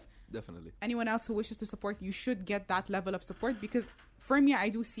talent like this. Definitely. Anyone else who wishes to support, you should get that level of support, because for me, I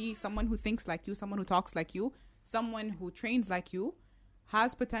do see someone who thinks like you, someone who talks like you, someone who trains like you,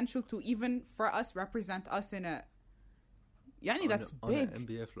 has potential to even for us represent us in a that's big on an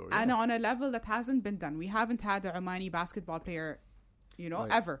NBA floor, and on a level that hasn't been done. We haven't had a Omani basketball player,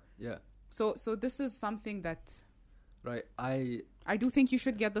 ever. Yeah. So this is something that, right. I do think you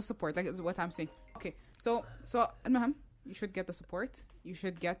should get the support. Like is what I'm saying. Okay. So al-Maham, you should get the support. You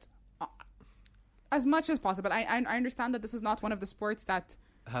should get as much as possible. I understand that this is not one of the sports that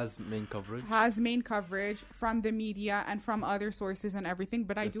has main coverage from the media and from other sources and everything,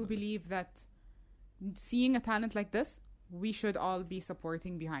 but Definitely. I do believe that seeing a talent like this, we should all be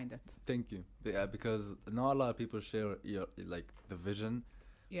supporting behind it. Thank you. Yeah, because not a lot of people share the vision.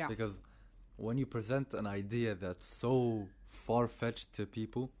 Yeah. Because when you present an idea that's so far-fetched to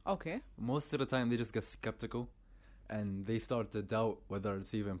people, most of the time they just get skeptical and they start to doubt whether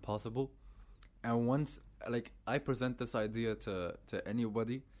it's even possible. And once I present this idea to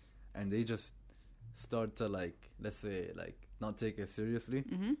anybody, and they just start to let's say not take it seriously,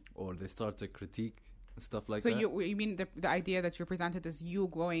 or they start to critique stuff like that. So you mean the idea that you presented is you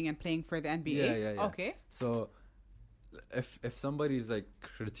going and playing for the NBA? Yeah. Okay. So if somebody's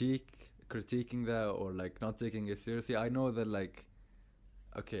critiquing that or not taking it seriously, I know that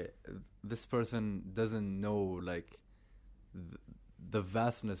this person doesn't know the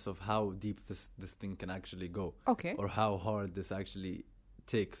vastness of how deep this thing can actually go. Okay. Or how hard this actually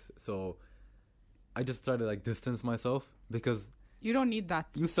takes. So I just try to distance myself, because you don't need that.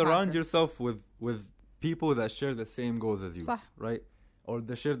 You surround yourself with people that share the same goals as you, صح. right? Or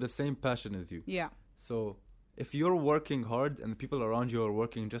they share the same passion as you. Yeah. So if you're working hard and the people around you are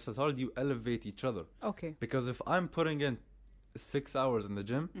working just as hard, you elevate each other. Okay. Because if I'm putting in 6 hours in the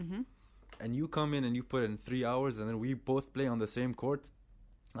gym, and you come in and you put in 3 hours, and then we both play on the same court,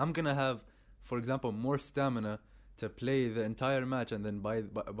 I'm going to have, for example, more stamina to play the entire match, and then by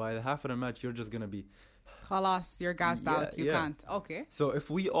the half of the match, you're just going to be... Khalas, you're gassed out. You can't. Okay. So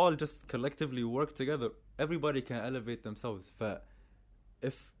if we all just collectively work together, everybody can elevate themselves.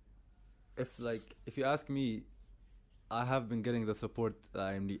 If you ask me, I have been getting the support that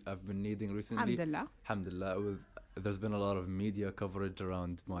I've been needing recently. Alhamdulillah. There's been a lot of media coverage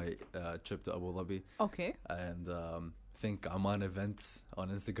around my trip to Abu Dhabi. Okay. And I think Amman Events on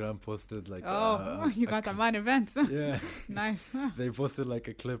Instagram posted you got Amman Events. Yeah. Nice. They posted a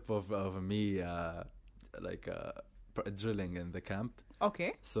clip of me drilling in the camp.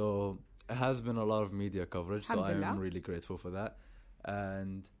 Okay. So it has been a lot of media coverage, so I'm really grateful for that.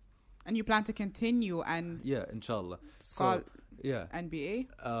 And you plan to continue and... Yeah, inshallah. Yeah. NBA?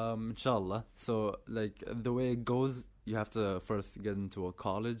 Inshallah. So, the way it goes, you have to first get into a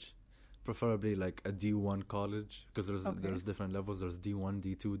college, preferably a D1 college, because there's different levels. There's D1,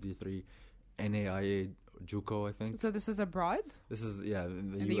 D2, D3, NAIA, JUCO, I think. So this is abroad? This is,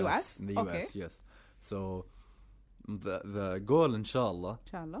 in the US? In the US, yes. So, the goal, inshallah,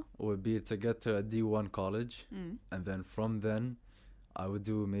 would be to get to a D1 college, and then from then, I would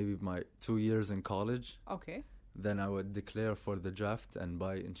do maybe my 2 years in college. Okay. Then I would declare for the draft, and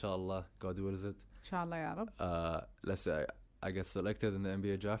by inshallah, God wills it. Inshallah, ya Rab. Let's say I get selected in the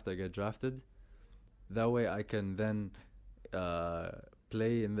NBA draft, I get drafted. That way I can then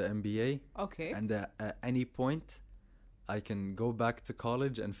play in the NBA. Okay. And at any point, I can go back to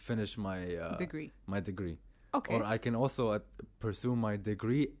college and finish my degree. My degree. Okay. Or I can also pursue my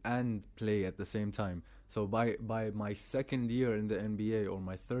degree and play at the same time. So by my second year in the NBA or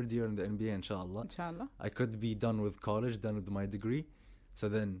my third year in the NBA, inshallah, I could be done with college, done with my degree. So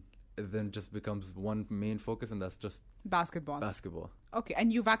then it just becomes one main focus, and that's just basketball. Okay,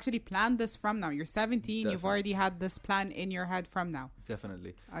 and you've actually planned this from now. You're 17. Definitely. You've already had this plan in your head from now.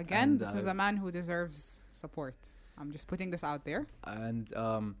 Definitely. Again, this is a man who deserves support. I'm just putting this out there. And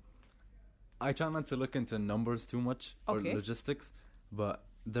I try not to look into numbers too much or logistics, but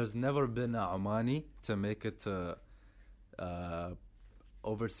there's never been a Omani to make it to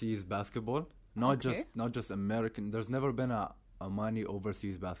overseas basketball. Not just American. There's never been a Omani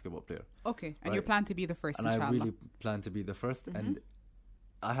overseas basketball player. Okay, and you plan to be the first, and inshallah. I really plan to be the first. And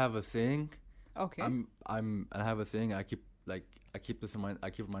I have a saying. Okay. I have a saying. I keep this in mind. I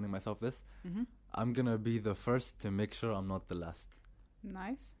keep reminding myself this. I'm gonna be the first to make sure I'm not the last.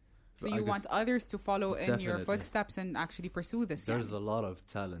 Nice. So you want others to follow in your footsteps and actually pursue this? There's a lot of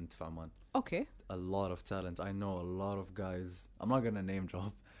talent, Faman. Okay. A lot of talent. I know a lot of guys. I'm not gonna name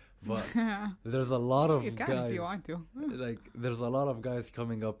drop, but there's a lot of you can guys. If you want to. Like there's a lot of guys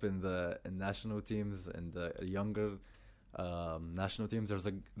coming up in national teams and the younger national teams.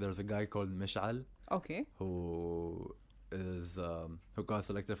 There's a guy called Mish'al. Okay. Who got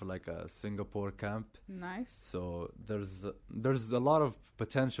selected for like a Singapore camp. Nice. So there's a lot of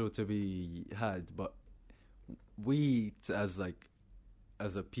potential to be had, but we as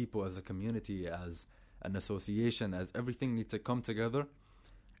a people, as a community, as an association, as everything need to come together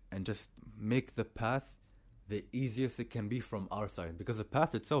and just make the path the easiest it can be from our side, because the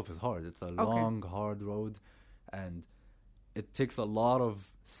path itself is hard. It's a long, hard road, and it takes a lot of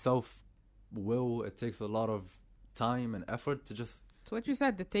self-will. It takes a lot of time and effort to just... So what you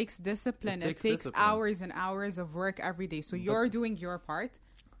said, it takes discipline. It takes hours and hours of work every day. So you're doing your part,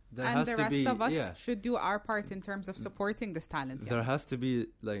 and the rest of us should do our part in terms of supporting this talent. There has to be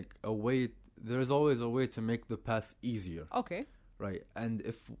like a way. There's always a way to make the path easier. Okay. Right. And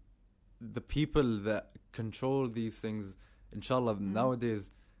if the people that control these things, inshallah,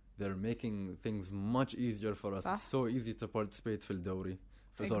 nowadays, they're making things much easier for us. It's so easy to participate in the Dawri.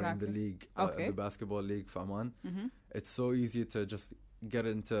 In the league, the basketball league for Amman. It's so easy to just get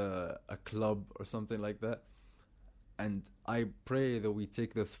into a club or something like that. And I pray that we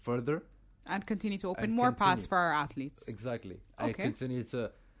take this further. And continue to open more paths for our athletes. Exactly. Okay.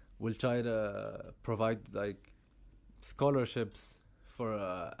 We'll try to provide like scholarships for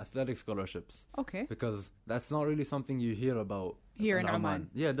athletic scholarships. Okay. Because that's not really something you hear about here in Oman.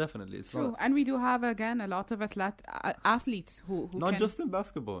 Yeah, definitely. It's true. And we do have, again, a lot of athletes who not just in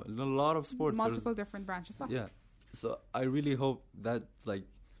basketball, in a lot of sports. Multiple different branches. Yeah. So I really hope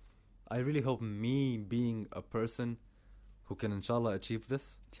me being a person who can, inshallah, achieve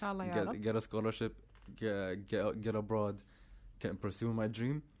this. Inshallah, get a scholarship, get abroad, can pursue my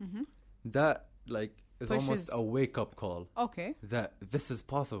dream. That, is almost a wake-up call. Okay. That this is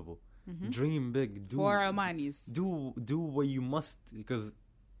possible. Dream big. For Omanis. Do what you must, because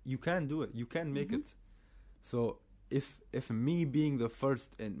you can do it. You can make it. So if me being the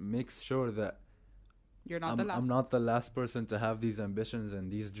first and makes sure that you're not the last. I'm not the last person to have these ambitions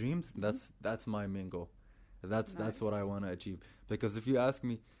and these dreams, that's my main goal. That's what I want to achieve. Because if you ask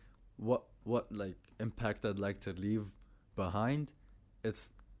me what impact I'd like to leave behind, it's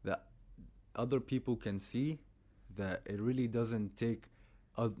that other people can see that it really doesn't take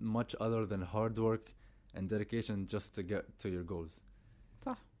much other than hard work and dedication just to get to your goals.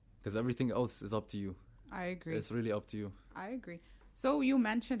 Because everything else is up to you. I agree. It's really up to you. I agree. So you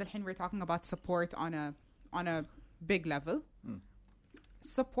mentioned that we're talking about support on a big level.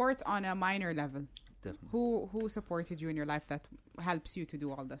 Support on a minor level. Definitely. Who supported you in your life that helps you to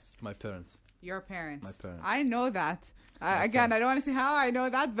do all this? My parents. Your parents. My parents. I know that. Again, I don't want to say how I know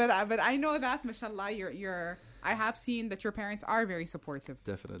that, but I know that, mashallah, I have seen that your parents are very supportive.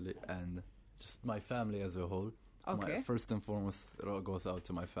 Definitely. And just my family as a whole. Okay. First and foremost, it all goes out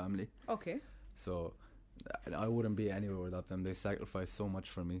to my family. Okay. So I wouldn't be anywhere without them. They sacrificed so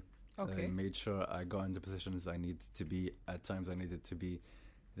much for me. Okay. They made sure I got into positions I needed to be at times I needed to be.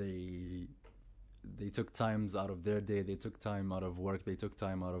 They took times out of their day. They took time out of work. They took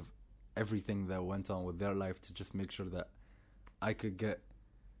time out of everything that went on with their life to just make sure that I could get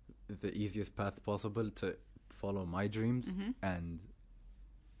the easiest path possible to follow my dreams. And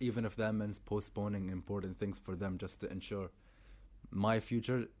even if that means postponing important things for them just to ensure my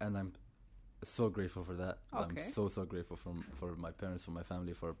future, and I'm so grateful for that. Okay. I'm so grateful for my parents, for my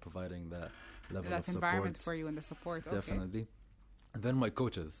family, for providing that level of support. That environment for you and the support. Definitely. And then my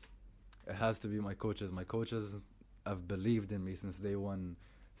coaches. It has to be my coaches. My coaches have believed in me since day one.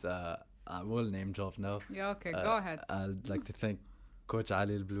 So I will name drop now. Yeah, okay, go ahead. I'd like to thank Coach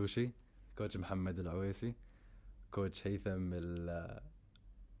Ali Al-Blushi, Coach Mohammed Al-Raisi, Coach Haytham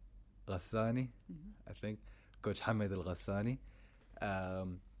Al-Ghassani, I think, Coach Hamid Al-Ghassani.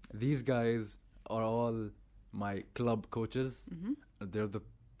 These guys are all my club coaches. They're the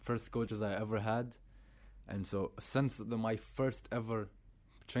first coaches I ever had. And so since my first ever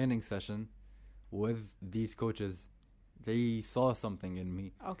training session with these coaches, they saw something in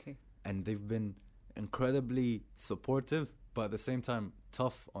me. Okay. and they've been incredibly supportive, but at the same time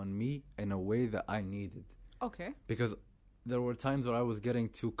tough on me in a way that I needed. Okay. Because there were times where I was getting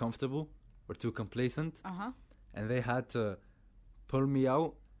too comfortable or too complacent, and they had to pull me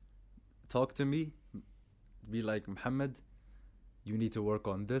out, talk to me, be like, Mohammed, you need to work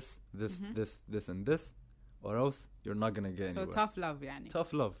on this, and this, or else you're not going to get anywhere. So tough love, yani.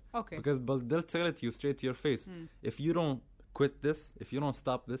 Tough love. Okay. Because but they'll tell it to you straight to your face. If you don't quit this, if you don't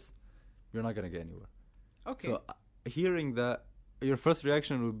stop this, you're not going to get anywhere. Okay. So hearing that, your first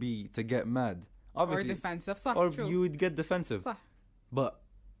reaction would be to get mad. Obviously, or defensive, صح, or true. you would get defensive. صح. But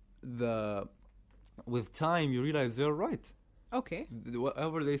with time, you realize they're right. Okay.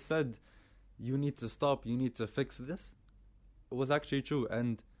 Whatever they said, you need to stop, you need to fix this, it was actually true.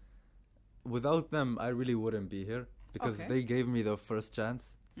 And without them, I really wouldn't be here, because they gave me the first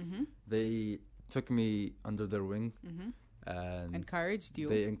chance. They took me under their wing and encouraged you.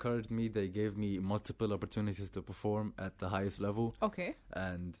 They encouraged me. They gave me multiple opportunities to perform at the highest level. Okay.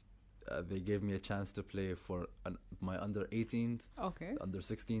 And they gave me a chance to play for my under 18s, under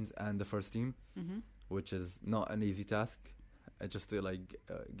 16s, and the first team, which is not an easy task. Just to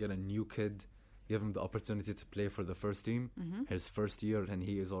get a new kid, give him the opportunity to play for the first team, his first year, and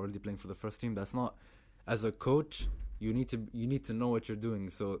he is already playing for the first team. That's not, as a coach, you need to know what you're doing.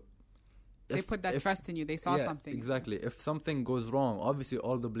 So they put that trust in you. They saw something. Exactly. If something goes wrong, obviously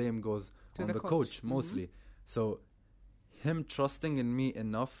all the blame goes on the coach mostly. So him trusting in me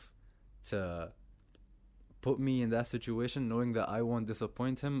enough to put me in that situation, knowing that I won't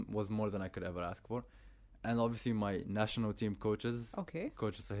disappoint him, was more than I could ever ask for. And obviously my national team coaches,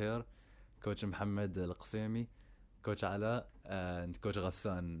 Coach Sahir, Coach Mohammed Al-Qasimi, Coach Ala, and Coach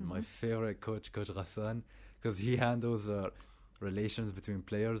Ghassan. My favorite coach, Coach Ghassan, because he handles relations between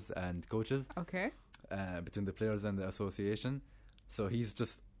players and coaches, between the players and the association. So he's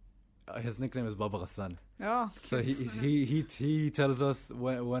just, his nickname is Baba Ghassan. Oh, so he tells us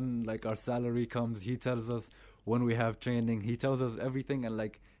when like our salary comes. He tells us when we have training. He tells us everything, and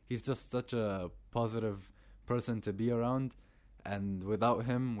like he's just such a positive person to be around. And without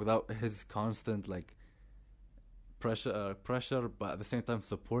him, without his constant like pressure, but at the same time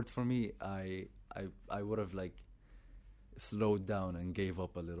support for me, I would have like slowed down and gave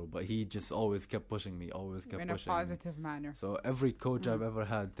up a little. But he just always kept pushing me, pushing in a positive manner. So every coach I've ever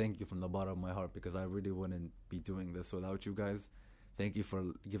had, thank you from the bottom of my heart, because I really wouldn't be doing this without you guys. Thank you for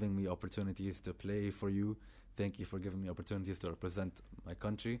giving me opportunities to play for you. Thank you for giving me opportunities to represent my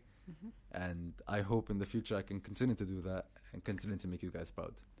country. And I hope in the future I can continue to do that and continue to make you guys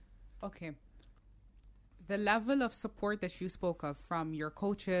proud. Okay. The level of support that you spoke of from your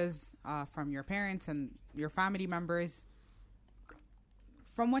coaches, from your parents and your family members,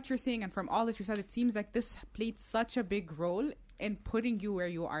 from what you're saying and from all that you said, it seems like this played such a big role in putting you where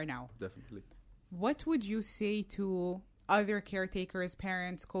you are now. Definitely. What would you say to other caretakers,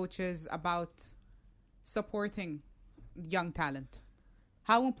 parents, coaches about supporting young talent?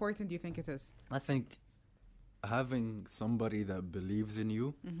 How important do you think it is? I think having somebody that believes in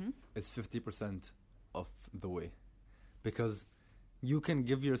you is 50% of the way. Because you can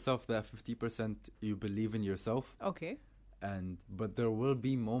give yourself that 50% you believe in yourself. Okay. But there will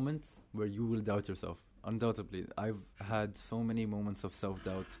be moments where you will doubt yourself. Undoubtedly. I've had so many moments of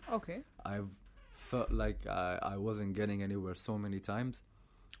self-doubt. Okay. I've felt like I wasn't getting anywhere so many times.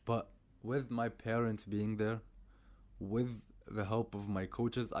 But with my parents being there, with the help of my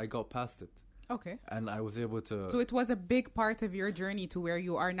coaches, I got past it. Okay. And I was able to... So it was a big part of your journey to where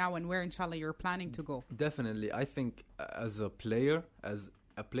you are now and where, inshallah, you're planning to go. Definitely. I think as a player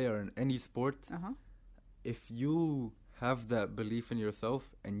in any sport, if you have that belief in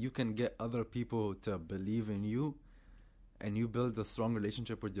yourself and you can get other people to believe in you and you build a strong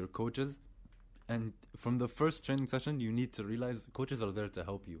relationship with your coaches, and from the first training session, you need to realize coaches are there to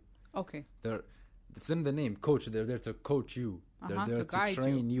help you. Okay. It's in the name, coach. They're there to coach you. They're there to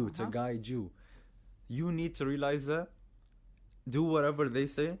train you, to guide you. You need to realize that. Do whatever they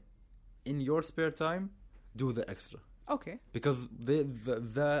say. In your spare time, do the extra. Okay. Because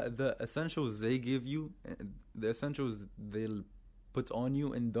the essentials they give you, the essentials they'll put on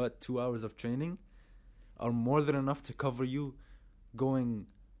you in that 2 hours of training are more than enough to cover you going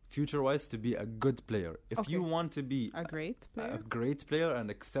future-wise to be a good player. If you want to be a great player, an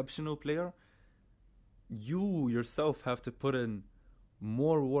exceptional player, you yourself have to put in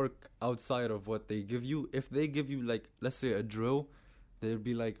more work outside of what they give you. If they give you, like, let's say a drill, they'll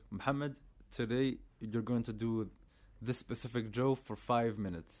be like, Mohammed, today you're going to do this specific drill for 5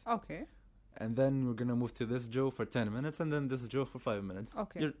 minutes. Okay. And then we're going to move to this drill for 10 minutes and then this drill for 5 minutes.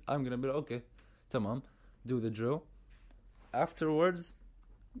 Okay. I'm going to be like, okay, tamam, do the drill. Afterwards,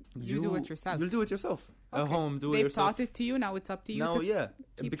 You do it yourself. You'll do it yourself. Okay. At home, do it They've yourself. taught it to you, now it's up to you Now, to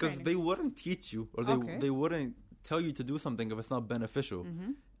keep because training. they wouldn't teach you or they wouldn't tell you to do something if it's not beneficial.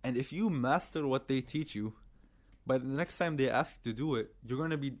 And if you master what they teach you, by the next time they ask you to do it, you're going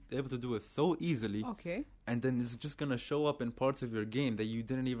to be able to do it so easily. Okay. And then it's just going to show up in parts of your game that you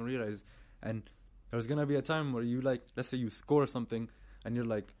didn't even realize. And there's going to be a time where you like, let's say you score something and you're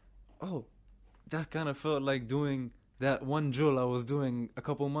like, oh, that kind of felt like doing that one drill I was doing a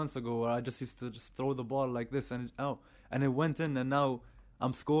couple months ago where I just used to just throw the ball like this and it went in and now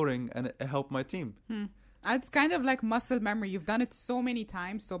I'm scoring and it helped my team. It's kind of like muscle memory. You've done it so many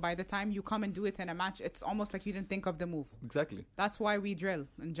times, so by the time you come and do it in a match, it's almost like you didn't think of the move. Exactly. That's why we drill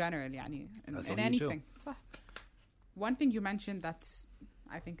in general, يعني, That's in why you anything. صح. One thing you mentioned that's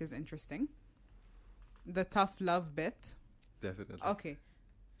I think is interesting, the tough love bit. Definitely. Okay.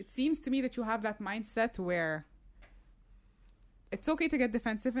 It seems to me that you have that mindset where it's okay to get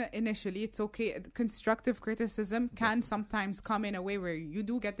defensive initially. It's okay. Constructive criticism can sometimes come in a way where you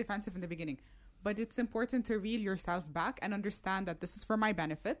do get defensive in the beginning. But it's important to reel yourself back and understand that this is for my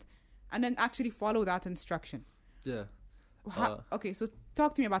benefit and then actually follow that instruction. Yeah. Okay, so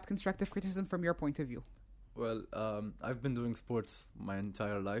talk to me about constructive criticism from your point of view. Well, I've been doing sports my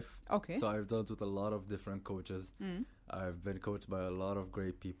entire life. Okay. So I've dealt with a lot of different coaches. I've been coached by a lot of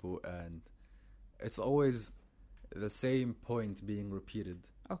great people, and it's always the same point being repeated.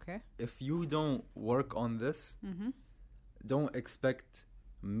 Okay. If you don't work on this, don't expect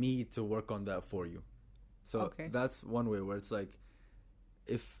me to work on that for you. So that's one way where it's like,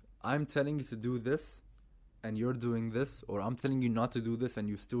 if I'm telling you to do this and you're doing this, or I'm telling you not to do this and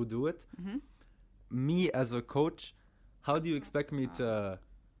you still do it, me as a coach, how do you expect me to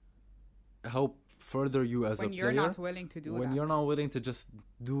help further you as a player when you're not willing to do that? When you're not willing to just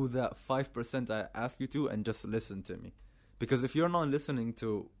do that 5% I ask you to and just listen to me. Because if you're not listening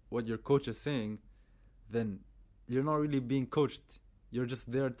to what your coach is saying, then you're not really being coached. You're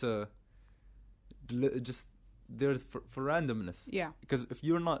just there to for randomness. Yeah. Because if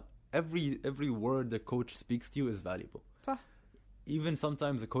you're not, every word the coach speaks to you is valuable. Even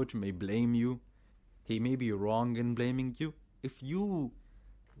sometimes a coach may blame you. He may be wrong in blaming you.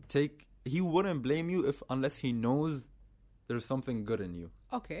 He wouldn't blame you unless he knows there's something good in you.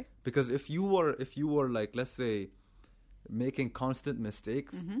 Okay. Because if you were like, let's say, making constant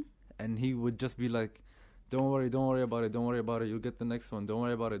mistakes, and he would just be like, don't worry about it, you'll get the next one, don't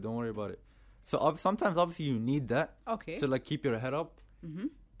worry about it. So sometimes obviously you need that to like keep your head up.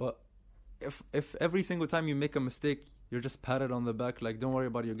 But if every single time you make a mistake, you're just patted on the back like, don't worry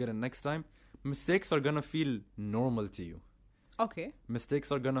about it, you'll get it next time, mistakes are gonna feel normal to you. Okay.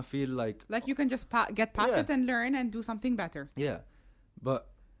 Mistakes are gonna feel like you can just get past it and learn and do something better. Yeah. But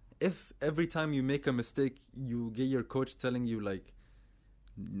if every time you make a mistake, you get your coach telling you like,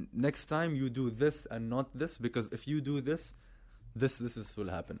 next time you do this and not this, because if you do this will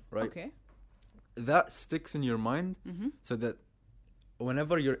happen, right? Okay. That sticks in your mind, so that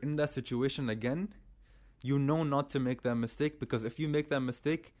whenever you're in that situation again, you know not to make that mistake, because if you make that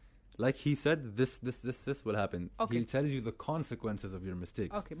mistake, like he said, this will happen. Okay. He tells you the consequences of your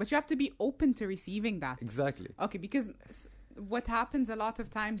mistakes. Okay, but you have to be open to receiving that. Exactly. Okay, because what happens a lot of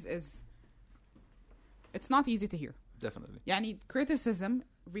times is it's not easy to hear. Definitely. Yani criticism,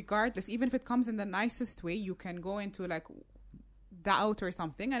 regardless, even if it comes in the nicest way, you can go into like doubt or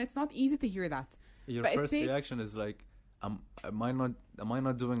something, and it's not easy to hear that. Your first reaction is like, am I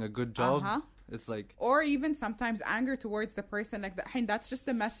not doing a good job? It's like, or even sometimes anger towards the person, like that. And that's just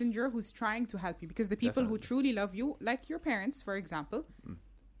the messenger who's trying to help you, because the people who truly love you, like your parents, for example,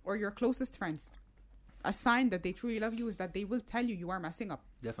 or your closest friends, a sign that they truly love you is that they will tell you are messing up.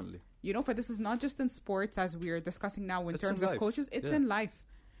 Definitely. You know, for this is not just in sports, as we're discussing now in terms of coaches, it's in life.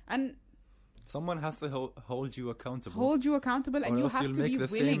 And someone has to hold you accountable. And you have to be willing. Or else you'll make the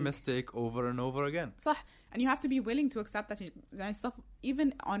same mistake over and over again. صح. And you have to be willing to accept that stuff,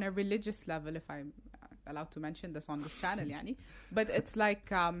 even on a religious level, if I'm allowed to mention this on this channel, يعني. But it's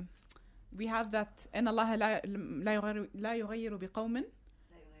like, we have that, إن الله لا يغير بقوم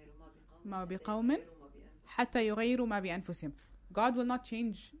ما بقوم حتى يغيروا ما بأنفسهم. God will not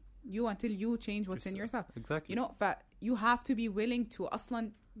change you until you change what's in yourself. Exactly. You know, but you have to be willing to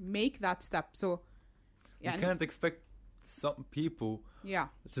aslan make that step. So you can't expect some people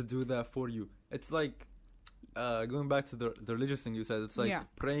to do that for you. It's like going back to the religious thing you said, it's like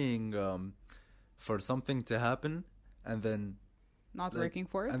praying for something to happen and then not working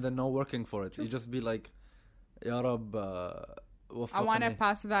for it. And then not working for it. True. You just be like, Ya Rab, I want to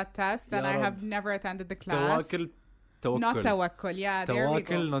pass that test and I have never attended the class. Not tawakkul. Yeah, there we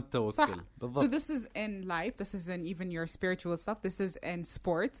go. Tawakkul, not tawakkul. So this is in life. This is in even your spiritual stuff. This is in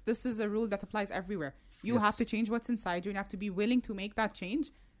sports. This is a rule that applies everywhere. You have to change what's inside you, and you have to be willing to make that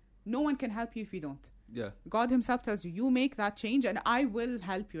change. No one can help you if you don't. Yeah. God himself tells you, you make that change and I will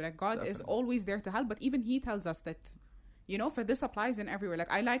help you. Like God is always there to help, but even he tells us that, you know, for this applies in everywhere.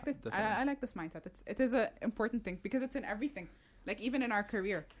 Like I like that. I like this mindset. It is an important thing because it's in everything. Like even in our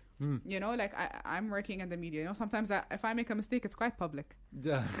career, you know, like I'm working in the media, you know, sometimes if I make a mistake, it's quite public.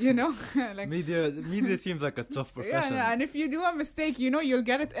 Yeah. You know, like media seems like a tough profession. Yeah, and if you do a mistake, you know, you'll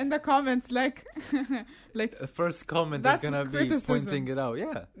get it in the comments, like the first comment is gonna be pointing it out.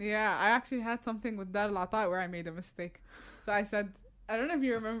 Yeah, I actually had something with Dar al-Ata where I made a mistake. So I said, I don't know if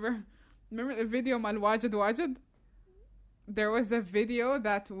you remember the video Mal Wajid Wajid? There was a video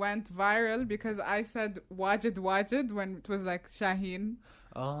that went viral because I said Wajid Wajid when it was like Shaheen.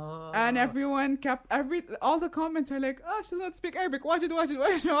 And everyone kept all the comments are like, oh, she doesn't speak Arabic, Wajid Wajid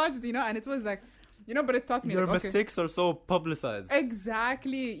Wajid Wajid, you know, and it was like, you know, but it taught me your mistakes are so publicized.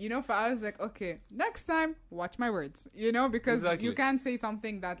 Exactly, you know. So I was like, okay, next time watch my words, you know, because you can't say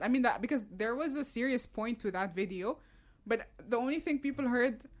something that because there was a serious point to that video, but the only thing people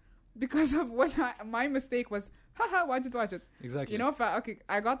heard because of what my mistake was, haha, Wajid Wajid. Exactly. You know,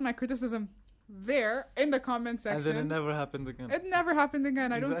 I got my criticism there in the comment section. And then it never happened again. It never happened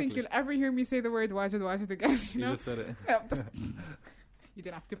again. I don't think you'll ever hear me say the word Wajid Wajid again. You just said it. You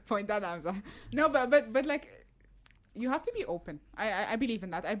didn't have to point that out. No, but like, you have to be open. I believe in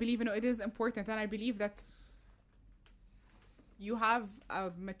that. I believe, you know, it is important, and I believe that you have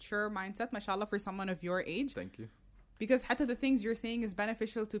a mature mindset, mashallah, for someone of your age. Thank you. Because hatta the things you're saying is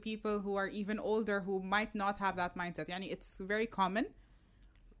beneficial to people who are even older who might not have that mindset. Yani it's very common.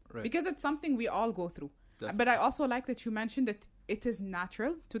 Right. Because it's something we all go through. Definitely. But I also like that you mentioned that it is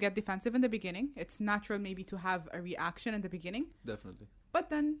natural to get defensive in the beginning. It's natural maybe to have a reaction in the beginning. Definitely. But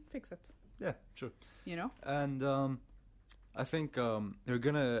then fix it. Yeah, true. You know? And I think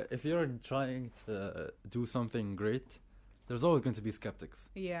if you're trying to do something great, there's always going to be skeptics.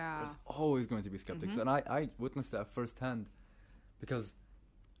 Yeah. There's always going to be skeptics. And I witnessed that firsthand because,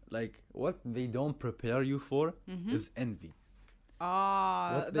 like, what they don't prepare you for is envy.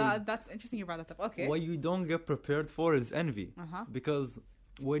 That's interesting you brought that up. Okay. What you don't get prepared for is envy. Because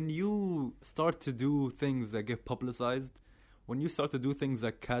when you start to do things that get publicized, when you start to do things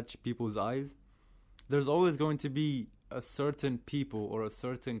that catch people's eyes, there's always going to be a certain people or a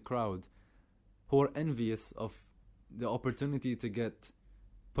certain crowd who are envious of the opportunity to get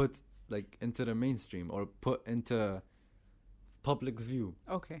put like into the mainstream or put into public's view.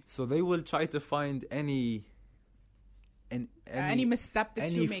 Okay. So they will try to find any misstep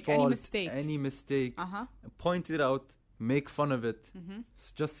that you make, fault, any mistake, point it out, make fun of it,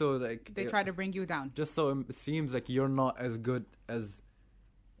 just so like they try to bring you down, just so it seems like you're not as good as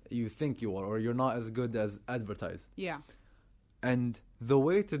you think you are, or you're not as good as advertised. Yeah. And the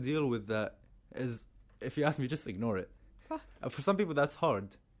way to deal with that is, if you ask me, just ignore it. For some people that's hard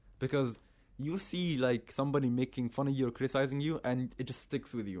because you see like somebody making fun of you or criticizing you and it just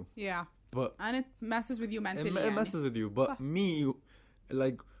sticks with you. Yeah. And it messes with you mentally. It messes with you. But me,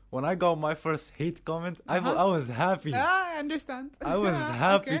 like, when I got my first hate comment, I was happy. I understand. I was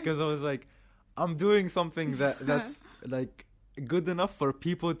happy because I was like, I'm doing something that's like good enough for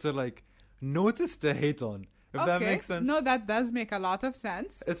people to like notice the hate on. If that makes sense. No, that does make a lot of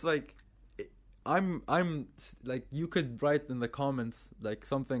sense. It's like, I'm like, you could write in the comments like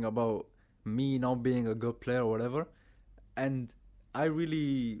something about me not being a good player or whatever, and I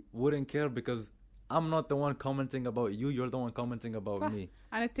really wouldn't care because I'm not the one commenting about you. You're the one commenting about me.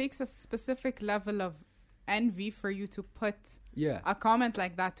 And it takes a specific level of envy for you to put a comment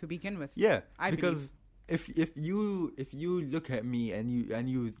like that to begin with. Yeah, because if you look at me and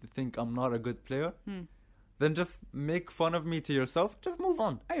you think I'm not a good player, then just make fun of me to yourself. Just move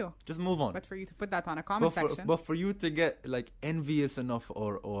on. Just move on. But for you to put that on a comment section. But for you to get like envious enough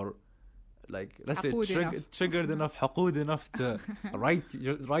or like, let's say triggered enough, حقود enough to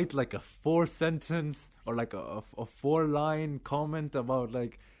write like a 4-sentence or like a 4-line comment about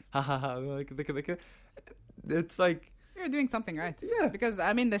like like it's like you're doing something right. Yeah. Because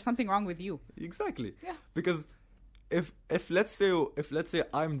I mean there's something wrong with you. Exactly. Yeah. Because if let's say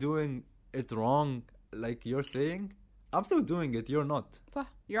I'm doing it wrong like you're saying, I'm still doing it, you're not.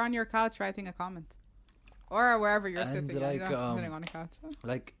 You're on your couch writing a comment. Or wherever you're sitting. Like, you're not sitting on a couch.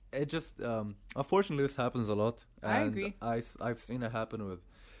 Like, it just unfortunately this happens a lot. And I agree. I've seen it happen with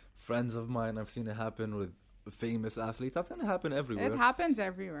friends of mine. I've seen it happen with famous athletes. I've seen it happen everywhere. It happens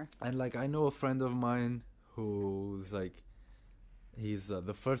everywhere. And like, I know a friend of mine who's like, he's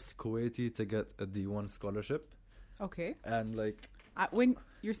the first Kuwaiti to get a D1 scholarship. Okay. And like When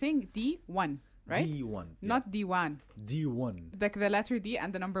you're saying D1, right? D1, Not D1. D1. Like the letter D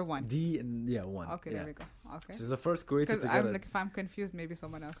and the number 1. D and 1. Okay, there we go. Okay. So he's the first Kuwaiti to Because get I'm it. like, if I'm confused, maybe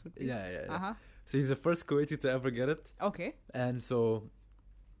someone else would be. Yeah. Uh-huh. So he's the first Kuwaiti to ever get it. Okay. And so,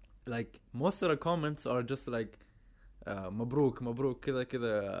 like, most of the comments are just like, مبروك كذا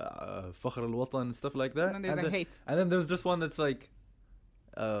كذا فخر الوطن, stuff like that. And then there's hate. And then there's just one that's like,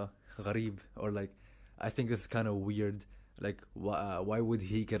 غريب, or like, I think this is kind of weird. Like, why would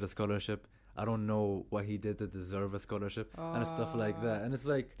he get a scholarship? I don't know what he did to deserve a scholarship, and stuff like that. And it's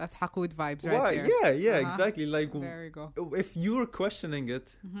like, that's Hakood vibes why? right there. Yeah, exactly. Like, there you go. If you're questioning it,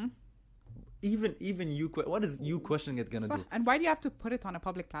 even you, what is you questioning it gonna do? And why do you have to put it on a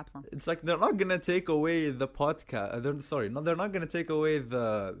public platform? It's like they're not gonna take away the podcast. They're not gonna take away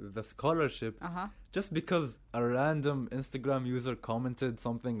the scholarship just because a random Instagram user commented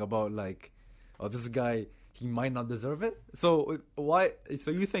something about like, oh, this guy, he might not deserve it. So why?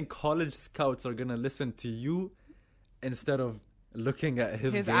 So you think college scouts are gonna listen to you instead of looking at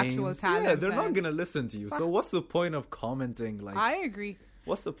his games? Actual talent? Yeah, they're not gonna listen to you. So what's the point of commenting? Like, I agree.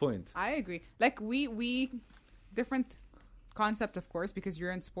 What's the point? I agree. Like we different concept, of course, because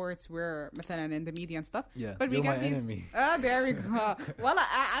you're in sports, we're مثلا in the media and stuff. Yeah, but you're we get my enemy. There we go. Well,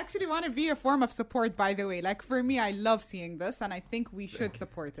 I actually want to be a form of support, by the way. Like for me, I love seeing this, and I think we should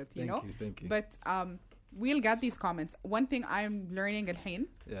support it. You know. Thank you. But we'll get these comments. One thing I'm learning الحين.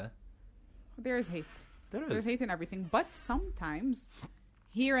 Yeah. There's hate. There's hate in everything, but sometimes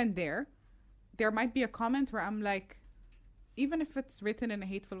here and there might be a comment where I'm like, even if it's written in a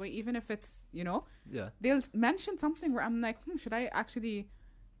hateful way, even if it's, they'll mention something where I'm like, should I actually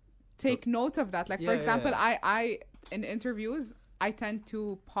take note of that? Like, for example, I in interviews, I tend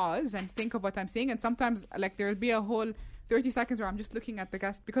to pause and think of what I'm saying. And sometimes, like, there'll be a whole 30 seconds where I'm just looking at the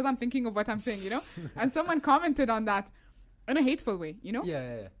guest because I'm thinking of what I'm saying, And someone commented on that in a hateful way,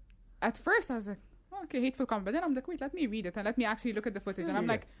 Yeah. At first, I was like, okay, hateful comment. But then I'm like, wait, let me read it and let me actually look at the footage. And I'm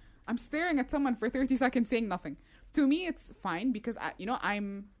like, I'm staring at someone for 30 seconds saying nothing. To me, it's fine because,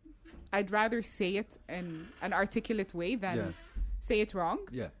 I'd rather say it in an articulate way than say it wrong.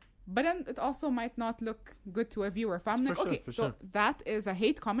 Yeah. But then it also might not look good to a viewer. If I'm like, okay, so that is a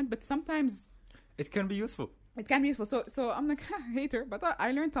hate comment, but sometimes it can be useful. It can be useful. So I'm like, hater, but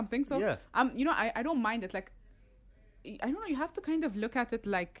I learned something. So, I don't mind it. Like, I don't know, you have to kind of look at it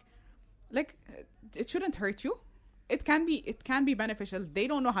like it shouldn't hurt you. It can be beneficial. They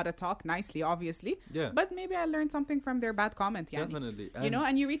don't know how to talk nicely, obviously. Yeah. But maybe I learned something from their bad comment. Definitely.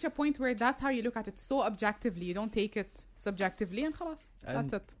 And you reach a point where that's how you look at it so objectively. You don't take it subjectively, and khalas,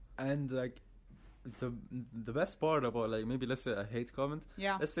 that's it. And like the best part about, like, maybe let's say a hate comment.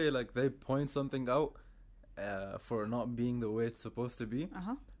 Yeah. Let's say like they point something out for not being the way it's supposed to be.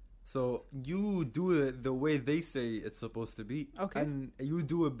 So you do it the way they say it's supposed to be. Okay. And you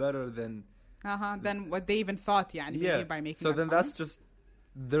do it better than what they even thought, maybe by making. So then that's just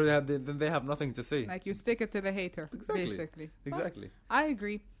then they have nothing to say. Like, you stick it to the hater, basically. Exactly. I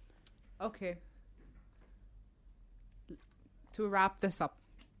agree. Okay. To wrap this up.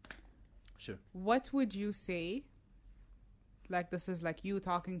 Sure. What would you say? Like, this is like you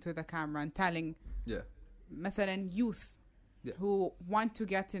talking to the camera and telling. Yeah. مثلا youth who want to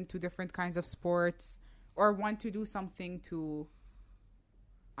get into different kinds of sports or want to do something to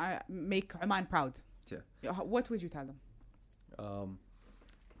make Oman proud. Yeah. What would you tell them?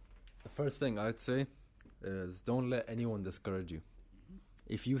 The first thing I'd say is don't let anyone discourage you.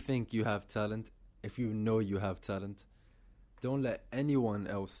 If you think you have talent, if you know you have talent, don't let anyone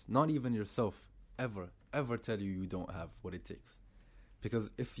else, not even yourself, ever tell you don't have what it takes. Because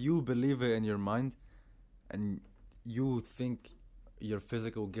if you believe it in your mind and you think your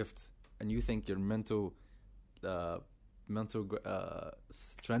physical gifts and you think your mental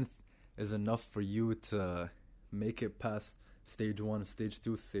strength is enough for you to make it past stage 1, stage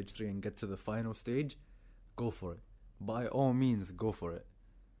 2, stage 3 and get to the final stage, go for it. By all means, go for it.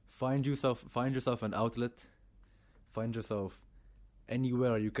 Find yourself an outlet. Find yourself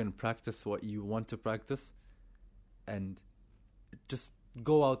anywhere you can practice what you want to practice, and just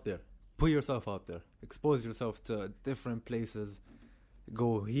go out there. Put yourself out there. Expose yourself to different places.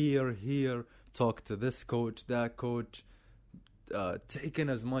 Go here, talk to this coach, that coach. Take in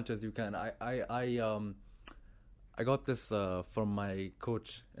as much as you can. I got this from my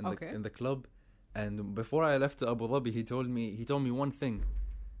coach in the club, and before I left to Abu Dhabi, he told me one thing.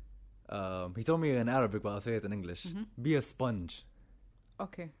 He told me in Arabic, but I'll say it in English. Be a sponge.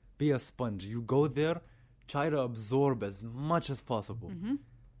 Okay. Be a sponge. You go there, try to absorb as much as possible.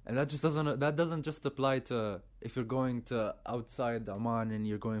 And that doesn't just apply to if you're going to outside Oman and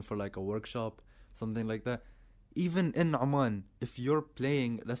you're going for like a workshop, something like that. even in Oman, if you're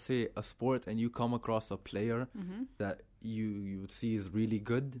playing, let's say, a sport and you come across a player that you see is really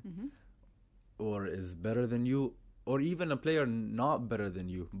good or is better than you, or even a player not better than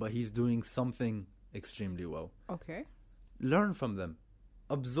you, but he's doing something extremely well. Okay. Learn from them.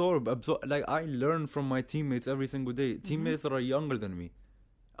 Absorb. Like, I learn from my teammates every single day. Teammates that are younger than me.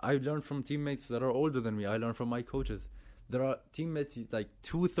 I learn from teammates that are older than me. I learn from my coaches. There are teammates like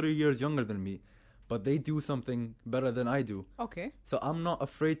 2-3 years younger than me, but they do something better than I do. Okay. So I'm not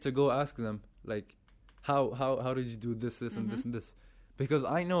afraid to go ask them, like, how did you do this, and this, and this? Because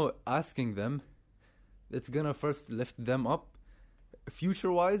I know asking them, it's going to first lift them up.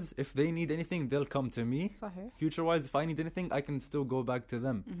 Future-wise, if they need anything, they'll come to me. صحيح. Future-wise, if I need anything, I can still go back to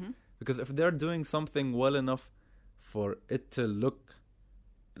them. Because if they're doing something well enough for it to look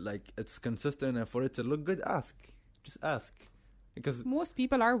like it's consistent and for it to look good, ask. Just ask. Because most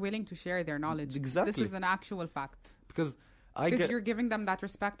people are willing to share their knowledge. Exactly. This is an actual fact. Because you're giving them that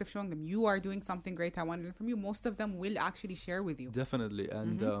respect of showing them you are doing something great. I want to learn from you. Most of them will actually share with you. Definitely.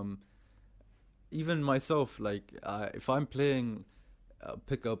 And even myself, like, if I'm playing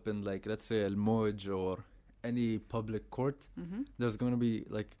pickup in, like, let's say El Moj or any public court, there's going to be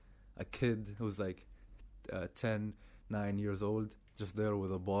like a kid who's like 10, 9 years old, just there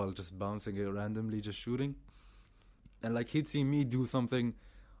with a ball, just bouncing it randomly, just shooting. And like, he'd see me do something,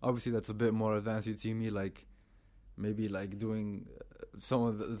 obviously that's a bit more advanced. He'd see me like maybe like doing some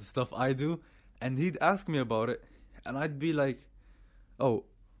of the stuff I do, and he'd ask me about it, and I'd be like, oh,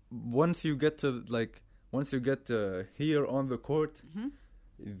 once you get to here on the court,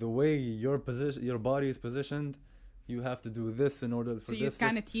 the way your body is positioned, you have to do this in order for so this. So you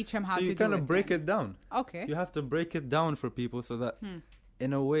kind of teach him how to do it. So you kind of break it down. Okay. You have to break it down for people so that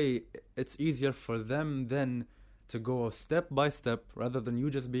in a way it's easier for them then to go step by step, rather than you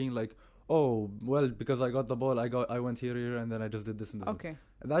just being like, oh, well, because I got the ball, I went here, and then I just did this and this. Okay.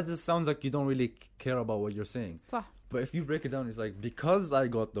 And that just sounds like you don't really care about what you're saying. صح. But if you break it down, it's like, because I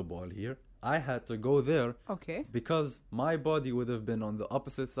got the ball here, I had to go there. Okay. Because my body would have been on the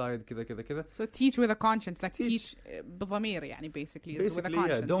opposite side, كذا. So teach with a conscience, like teach بضمير, يعني basically with a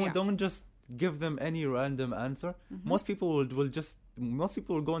conscience. Don't just give them any random answer. Most people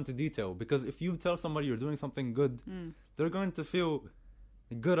will go into detail, because if you tell somebody you're doing something good, they're going to feel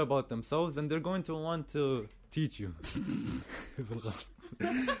good about themselves, and they're going to want to teach you.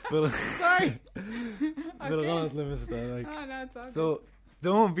 Sorry. So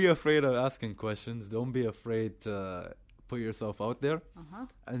don't be afraid of asking questions. Don't be afraid to put yourself out there,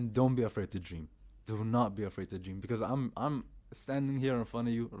 and don't be afraid to dream. Do not be afraid to dream, because I'm standing here in front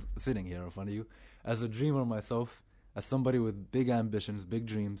of you, or sitting here in front of you, as a dreamer myself, as somebody with big ambitions, big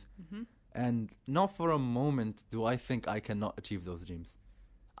dreams, and not for a moment do I think I cannot achieve those dreams.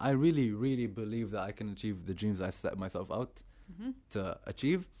 I really, really believe that I can achieve the dreams I set myself out to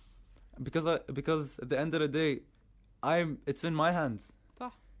achieve, because at the end of the day, it's in my hands.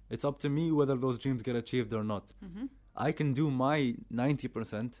 صح. It's up to me whether those dreams get achieved or not. I can do my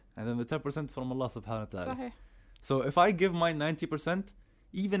 90%, and then the 10% from Allah subhanahu wa ta'ala. صحيح. So if I give my 90%,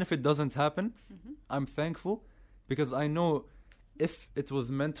 even if it doesn't happen, I'm thankful, because I know if it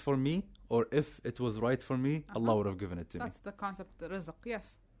was meant for me, or if it was right for me, Allah would have given it to me. That's the concept of rizq,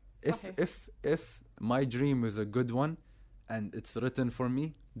 yes. If my dream is a good one and it's written for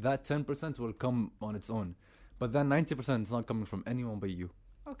me, that 10% will come on its own. But that 90% is not coming from anyone but you.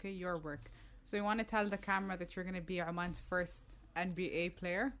 Okay, your work. So you want to tell the camera that you're going to be Oman's first NBA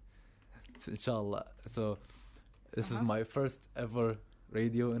player? Inshallah. So this is my first ever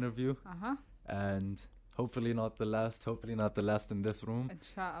radio interview. And hopefully not the last in this room.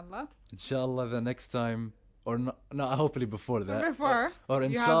 Inshallah the next time, or no, hopefully before that. Or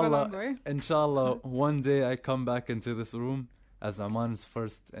inshallah, one day I come back into this room as Aman's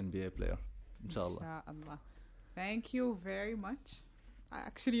first NBA player. Inshallah. Thank you very much. I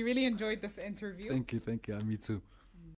actually really enjoyed this interview. Thank you. Me too.